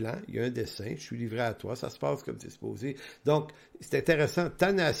a un plan, il y a un dessein, je suis livré à toi, ça se passe comme c'est supposé. Donc, c'est intéressant.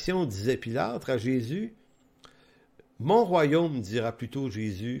 Ta nation, disait Pilate à Jésus. Mon royaume, dira plutôt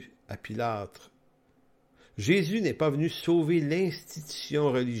Jésus à Pilate. Jésus n'est pas venu sauver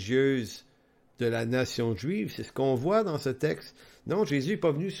l'institution religieuse de la nation juive, c'est ce qu'on voit dans ce texte. Non, Jésus n'est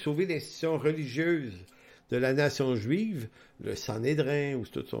pas venu sauver l'institution religieuse de la nation juive, le Sanhédrin, ou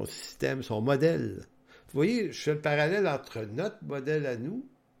tout son système, son modèle. Vous voyez, je fais le parallèle entre notre modèle à nous,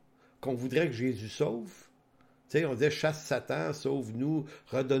 qu'on voudrait que Jésus sauve. Tu sais, on disait, chasse Satan, sauve-nous,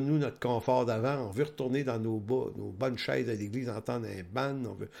 redonne-nous notre confort d'avant, on veut retourner dans nos bonnes chaises à l'église, entendre un ban,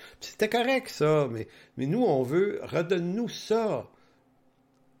 on veut... C'était correct, ça, mais nous, on veut, redonne-nous ça.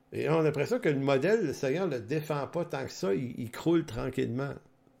 Et on a l'impression que le modèle, le Seigneur ne le défend pas tant que ça, il croule tranquillement,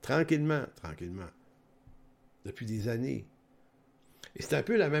 depuis des années. Et c'est un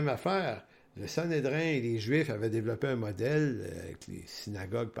peu la même affaire. Le Sanhédrin et les Juifs avaient développé un modèle avec les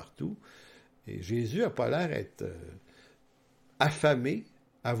synagogues partout. Et Jésus n'a pas l'air d'être affamé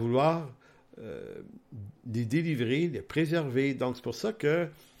à vouloir les délivrer, les préserver. Donc c'est pour ça que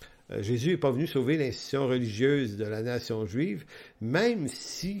Jésus n'est pas venu sauver l'institution religieuse de la nation juive, même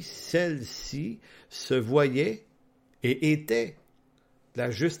si celle-ci se voyait et était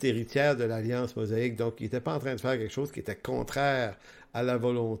la juste héritière de l'Alliance mosaïque. Donc il n'était pas en train de faire quelque chose qui était contraire à la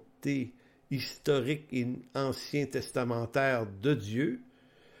volonté historique et ancien testamentaire de Dieu,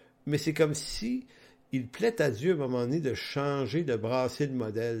 mais c'est comme si il plaît à Dieu à un moment donné de changer, de brasser le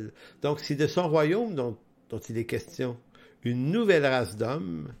modèle. Donc c'est de son royaume dont il est question. Une nouvelle race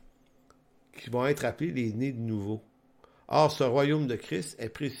d'hommes qui vont être appelés les nés de nouveau. Or, ce royaume de Christ est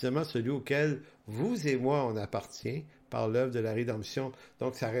précisément celui auquel vous et moi on appartient par l'œuvre de la rédemption.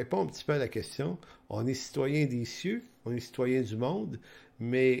 Donc, ça répond un petit peu à la question. On est citoyen des cieux, on est citoyen du monde,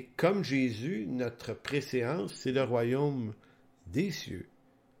 mais comme Jésus, notre préséance, c'est le royaume des cieux.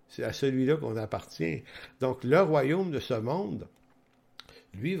 C'est à celui-là qu'on appartient. Donc, le royaume de ce monde,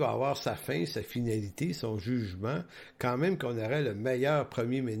 lui, va avoir sa fin, sa finalité, son jugement, quand même qu'on aurait le meilleur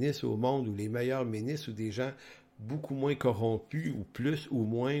premier ministre au monde, ou les meilleurs ministres, ou des gens beaucoup moins corrompus, ou plus, ou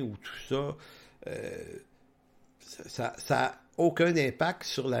moins, ou tout ça, ça n'a aucun impact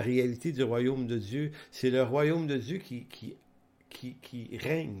sur la réalité du royaume de Dieu. C'est le royaume de Dieu qui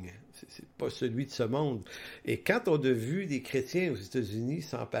règne. C'est pas celui de ce monde. Et quand on a vu des chrétiens aux États-Unis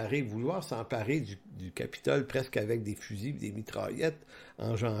vouloir s'emparer du Capitole presque avec des fusils, des mitraillettes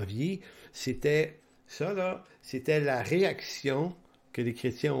en janvier, c'était la réaction que les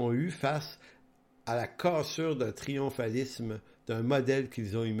chrétiens ont eue face à la cassure d'un triomphalisme, d'un modèle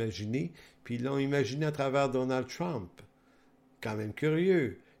qu'ils ont imaginé, puis ils l'ont imaginé à travers Donald Trump. Quand même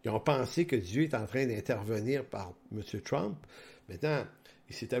curieux. Ils ont pensé que Dieu est en train d'intervenir par M. Trump. Maintenant,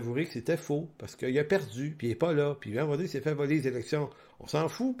 il s'est avoué que c'était faux, parce qu'il a perdu, puis il n'est pas là, puis on va dire qu'il s'est fait voler les élections. On s'en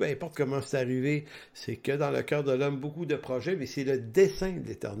fout, peu importe comment c'est arrivé. C'est que dans le cœur de l'homme, beaucoup de projets, mais c'est le dessein de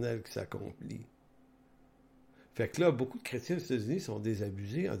l'Éternel qui s'accomplit. Fait que là, beaucoup de chrétiens aux États-Unis sont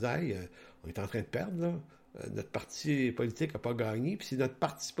désabusés en disant « Hey, on est en train de perdre, là. Notre parti politique n'a pas gagné, puis c'est notre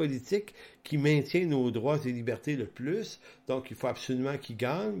parti politique qui maintient nos droits et libertés le plus, donc il faut absolument qu'il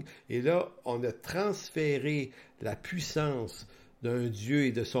gagne. » Et là, on a transféré la puissance d'un Dieu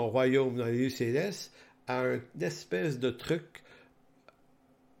et de son royaume dans les lieux célestes à une espèce de truc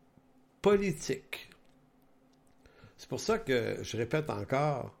politique. C'est pour ça que, je répète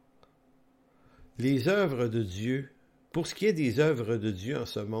encore, les œuvres de Dieu, pour ce qui est des œuvres de Dieu en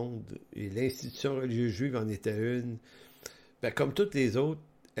ce monde, et l'institution religieuse juive en était une, ben, comme toutes les autres,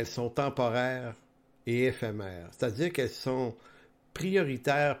 elles sont temporaires et éphémères. C'est-à-dire qu'elles sont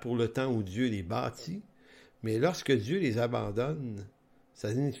prioritaires pour le temps où Dieu les bâtit, mais lorsque Dieu les abandonne, ça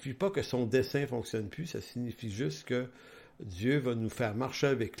ne signifie pas que son dessein ne fonctionne plus, ça signifie juste que Dieu va nous faire marcher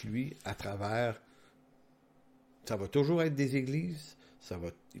avec lui à travers... Ça va toujours être des églises,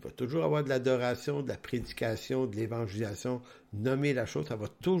 il va toujours avoir de l'adoration, de la prédication, de l'évangélisation, nommer la chose, ça va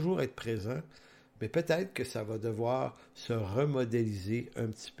toujours être présent, mais peut-être que ça va devoir se remodéliser un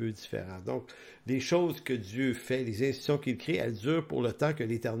petit peu différent. Donc, les choses que Dieu fait, les institutions qu'il crée, elles durent pour le temps que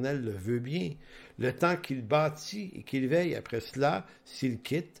l'Éternel le veut bien. Le temps qu'il bâtit et qu'il veille après cela, s'il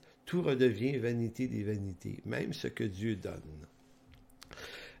quitte, tout redevient vanité des vanités, même ce que Dieu donne.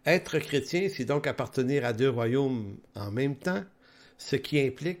 Être chrétien, c'est donc appartenir à deux royaumes en même temps, ce qui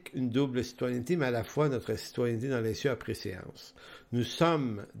implique une double citoyenneté, mais à la fois notre citoyenneté dans les cieux à préséance. Nous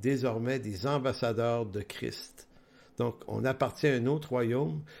sommes désormais des ambassadeurs de Christ. Donc, on appartient à un autre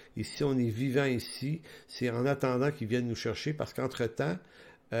royaume, et si on est vivant ici, c'est en attendant qu'ils viennent nous chercher, parce qu'entre-temps,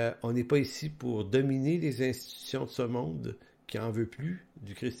 on n'est pas ici pour dominer les institutions de ce monde, qui en veut plus,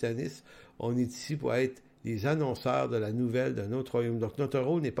 du christianisme. On est ici pour être les annonceurs de la nouvelle d'un autre royaume. Donc, notre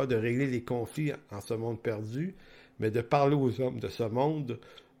rôle n'est pas de régler les conflits en ce monde perdu, mais de parler aux hommes de ce monde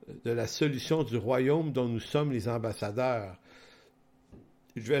de la solution du royaume dont nous sommes les ambassadeurs.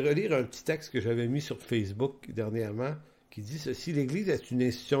 Je vais relire un petit texte que j'avais mis sur Facebook dernièrement qui dit ceci: « L'Église est une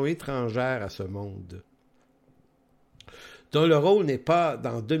institution étrangère à ce monde, dont le rôle n'est pas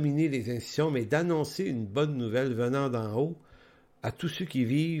d'en dominer les institutions, mais d'annoncer une bonne nouvelle venant d'en haut à tous ceux qui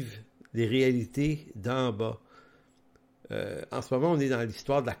vivent les réalités d'en bas. » En ce moment, on est dans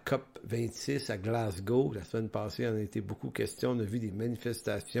l'histoire de la COP 26 à Glasgow. La semaine passée, il en a été beaucoup question. On a vu des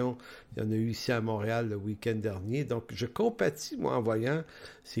manifestations. Il y en a eu ici à Montréal le week-end dernier. Donc, je compatis, moi, en voyant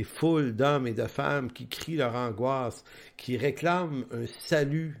ces foules d'hommes et de femmes qui crient leur angoisse, qui réclament un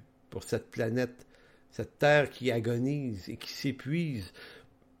salut pour cette planète, cette terre qui agonise et qui s'épuise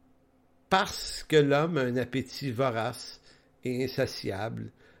parce que l'homme a un appétit vorace et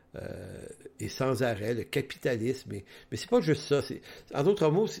insatiable. Et sans arrêt, le capitalisme, mais c'est pas juste ça. En d'autres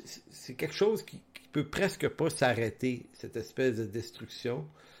mots, c'est quelque chose qui peut presque pas s'arrêter, cette espèce de destruction.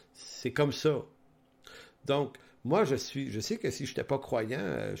 C'est comme ça. Donc, moi, je sais que si je n'étais pas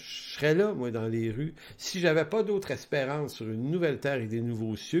croyant, je serais là, moi, dans les rues. Si j'avais pas d'autre espérance sur une nouvelle terre et des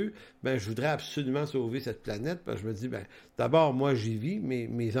nouveaux cieux, ben, je voudrais absolument sauver cette planète, parce que je me dis, ben, d'abord, moi, j'y vis, mais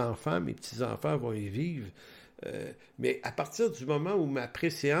mes enfants, mes petits-enfants vont y vivre. Mais à partir du moment où ma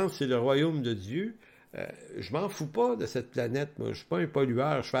préséance, c'est le royaume de Dieu, je m'en fous pas de cette planète. Moi, je suis pas un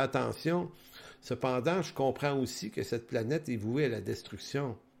pollueur, je fais attention. Cependant, je comprends aussi que cette planète est vouée à la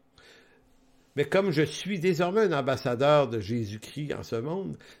destruction. Mais comme je suis désormais un ambassadeur de Jésus-Christ en ce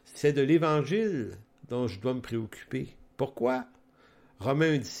monde, c'est de l'Évangile dont je dois me préoccuper. Pourquoi?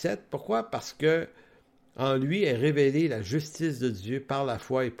 Romains 17, pourquoi? Parce que en lui est révélée la justice de Dieu par la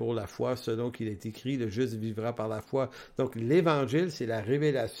foi et pour la foi, selon qu'il est écrit, le juste vivra par la foi. Donc l'Évangile, c'est la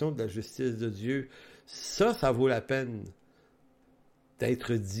révélation de la justice de Dieu. Ça vaut la peine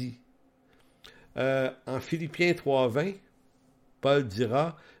d'être dit. En Philippiens 3,20, Paul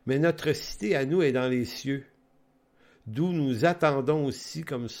dira, « Mais notre cité à nous est dans les cieux, d'où nous attendons aussi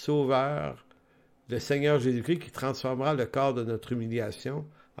comme sauveur le Seigneur Jésus-Christ qui transformera le corps de notre humiliation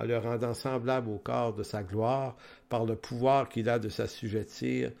en le rendant semblable au corps de sa gloire par le pouvoir qu'il a de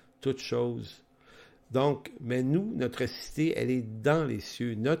s'assujettir toutes choses. » Donc, mais nous, notre cité, elle est dans les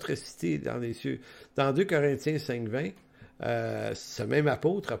cieux. Notre cité est dans les cieux. Dans 2 Corinthiens 5,20, ce même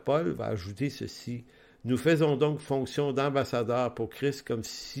apôtre, Paul, va ajouter ceci. « Nous faisons donc fonction d'ambassadeurs pour Christ comme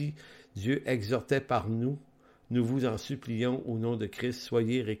si Dieu exhortait par nous. Nous vous en supplions au nom de Christ,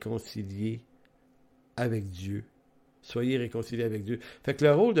 soyez réconciliés avec Dieu. » Soyez réconciliés avec Dieu. Fait que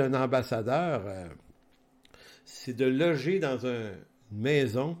le rôle d'un ambassadeur, c'est de loger dans une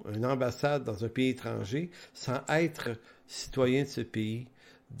maison, une ambassade dans un pays étranger, sans être citoyen de ce pays.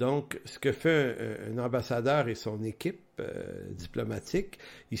 Donc, ce que fait un ambassadeur et son équipe diplomatique,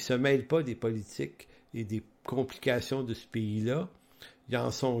 ils ne se mêlent pas des politiques et des complications de ce pays-là. Ils en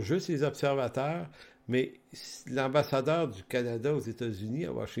sont juste les observateurs, mais l'ambassadeur du Canada aux États-Unis,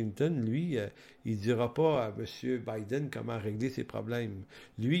 à Washington, lui, il ne dira pas à M. Biden comment régler ses problèmes.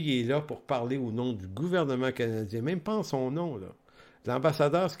 Lui, il est là pour parler au nom du gouvernement canadien, même pas en son nom, là.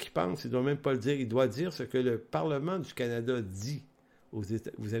 L'ambassadeur, ce qu'il pense, il ne doit même pas le dire. Il doit dire ce que le Parlement du Canada dit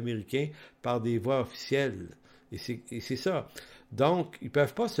aux Américains par des voix officielles. Et c'est ça. Donc, ils ne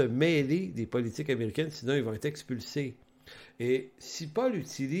peuvent pas se mêler des politiques américaines, sinon ils vont être expulsés. Et si Paul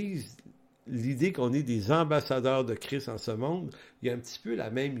utilise l'idée qu'on est des ambassadeurs de Christ en ce monde, il y a un petit peu la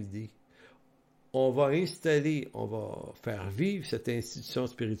même idée. On va faire vivre cette institution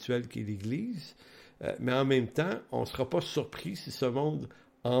spirituelle qui est l'Église, mais en même temps, on ne sera pas surpris si ce monde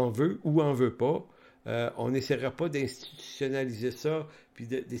en veut ou en veut pas. On n'essaiera pas d'institutionnaliser ça, puis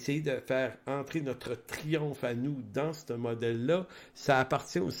d'essayer de faire entrer notre triomphe à nous dans ce modèle-là. Ça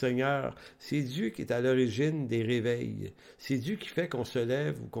appartient au Seigneur. C'est Dieu qui est à l'origine des réveils. C'est Dieu qui fait qu'on se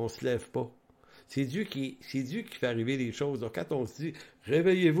lève ou qu'on se lève pas. C'est Dieu qui fait arriver les choses. Donc, quand on se dit «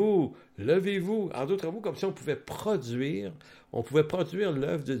 Réveillez-vous, levez-vous », en d'autres mots, comme si on pouvait produire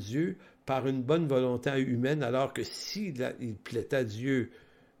l'œuvre de Dieu par une bonne volonté humaine, alors que s'il plaît à Dieu,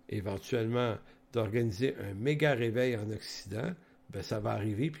 éventuellement, d'organiser un méga réveil en Occident, ben ça va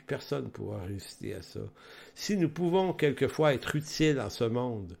arriver, puis personne ne pourra résister à ça. Si nous pouvons quelquefois être utiles en ce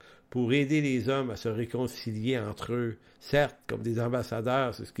monde pour aider les hommes à se réconcilier entre eux, certes, comme des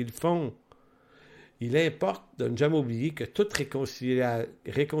ambassadeurs, c'est ce qu'ils font, il importe de ne jamais oublier que toute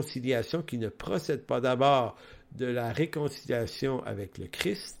réconciliation qui ne procède pas d'abord de la réconciliation avec le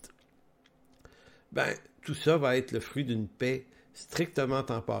Christ, ben tout ça va être le fruit d'une paix strictement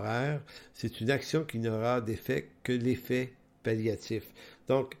temporaire. C'est une action qui n'aura d'effet que l'effet palliatif.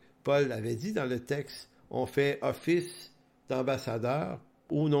 Donc, Paul avait dit dans le texte, on fait office d'ambassadeur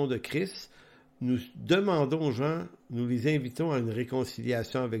au nom de Christ. Nous demandons aux gens, nous les invitons à une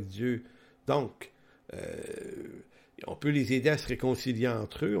réconciliation avec Dieu. Donc, on peut les aider à se réconcilier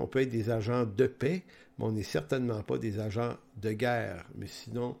entre eux, on peut être des agents de paix, mais on n'est certainement pas des agents de guerre, mais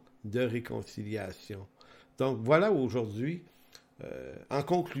sinon de réconciliation. Donc, voilà aujourd'hui. En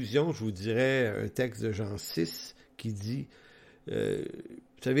conclusion, je vous dirais un texte de Jean 6 qui dit, vous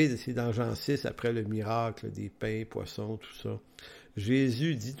savez, c'est dans Jean 6, après le miracle des pains, poissons, tout ça.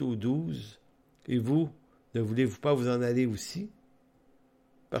 Jésus dit aux 12, « Et vous, ne voulez-vous pas vous en aller aussi? »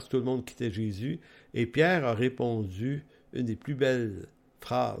 Parce que tout le monde quittait Jésus. Et Pierre a répondu une des plus belles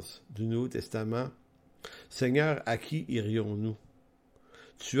phrases du Nouveau Testament, « Seigneur, à qui irions-nous?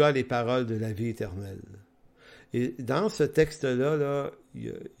 Tu as les paroles de la vie éternelle. » Et dans ce texte-là,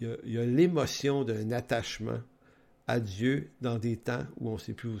 il y a l'émotion d'un attachement à Dieu dans des temps où on ne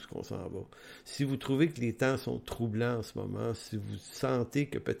sait plus où on s'en va. Si vous trouvez que les temps sont troublants en ce moment, si vous sentez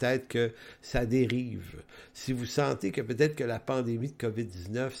que peut-être que ça dérive, si vous sentez que peut-être que la pandémie de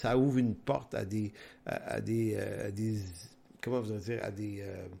COVID-19, ça ouvre une porte à des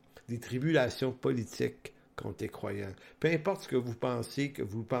tribulations politiques contre les croyants. Peu importe ce que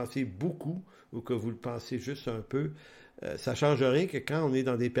vous pensez beaucoup ou que vous le pensez juste un peu, ça ne change rien que quand on est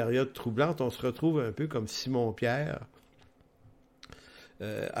dans des périodes troublantes, on se retrouve un peu comme Simon-Pierre,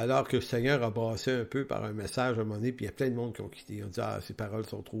 alors que le Seigneur a brassé un peu par un message à un moment donné, puis il y a plein de monde qui ont quitté. Ils ont dit « Ah, ces paroles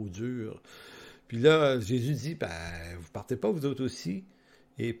sont trop dures. » Puis là, Jésus dit « Ben, vous partez pas vous autres aussi. »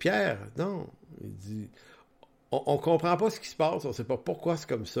 Et Pierre, non, il dit « On comprend pas ce qui se passe, on sait pas pourquoi c'est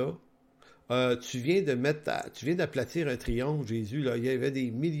comme ça. Tu viens d'aplatir un triomphe, Jésus. Là, il y avait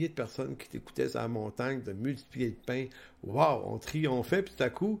des milliers de personnes qui t'écoutaient sur la montagne, de multiplier le pain. Wow, on triomphait, puis tout à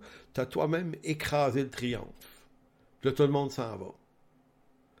coup, tu as toi-même écrasé le triomphe. Puis là, tout le monde s'en va.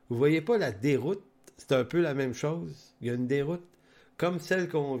 Vous voyez pas la déroute? C'est un peu la même chose. Il y a une déroute. Comme celle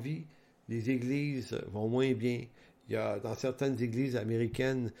qu'on vit, les églises vont moins bien. Il y a dans certaines églises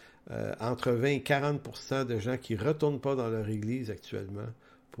américaines entre 20 et 40% de gens qui ne retournent pas dans leur église actuellement.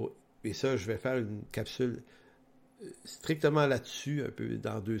 Et ça, je vais faire une capsule strictement là-dessus, un peu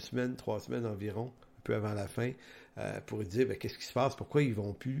dans 2 semaines, 3 semaines environ, un peu avant la fin, pour dire qu'est-ce qui se passe, pourquoi ils ne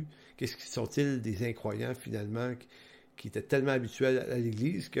vont plus, sont-ils des incroyants finalement qui étaient tellement habitués à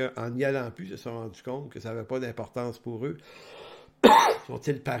l'église qu'en n'y allant plus, ils se sont rendus compte que ça n'avait pas d'importance pour eux.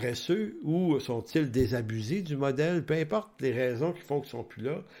 Sont-ils paresseux ou sont-ils désabusés du modèle? Peu importe les raisons qui font qu'ils ne sont plus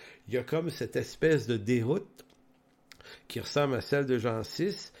là, il y a comme cette espèce de déroute qui ressemble à celle de Jean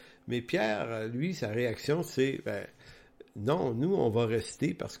 6. Mais Pierre, lui, sa réaction, c'est non, nous, on va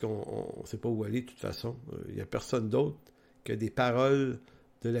rester parce qu'on ne sait pas où aller de toute façon. Il n'y a personne d'autre que des paroles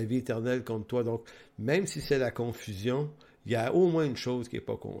de la vie éternelle contre toi. Donc, même si c'est la confusion, il y a au moins une chose qui n'est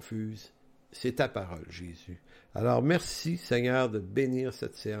pas confuse. C'est ta parole, Jésus. Alors, merci, Seigneur, de bénir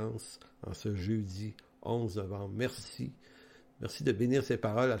cette séance en ce jeudi 11 novembre. Merci. Merci de bénir ces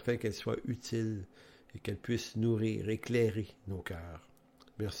paroles afin qu'elles soient utiles et qu'elles puissent nourrir, éclairer nos cœurs.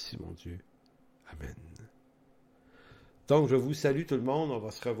 Merci, mon Dieu. Amen. Donc, je vous salue tout le monde. On va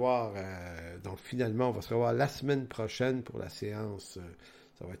se revoir, finalement, on va se revoir la semaine prochaine pour la séance.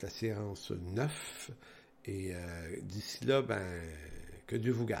 Ça va être la séance 9. Et d'ici là, que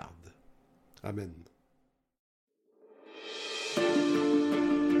Dieu vous garde. Amen.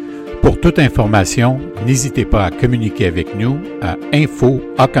 Pour toute information, n'hésitez pas à communiquer avec nous à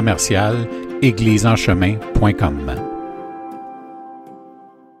info@église-en-chemin.com.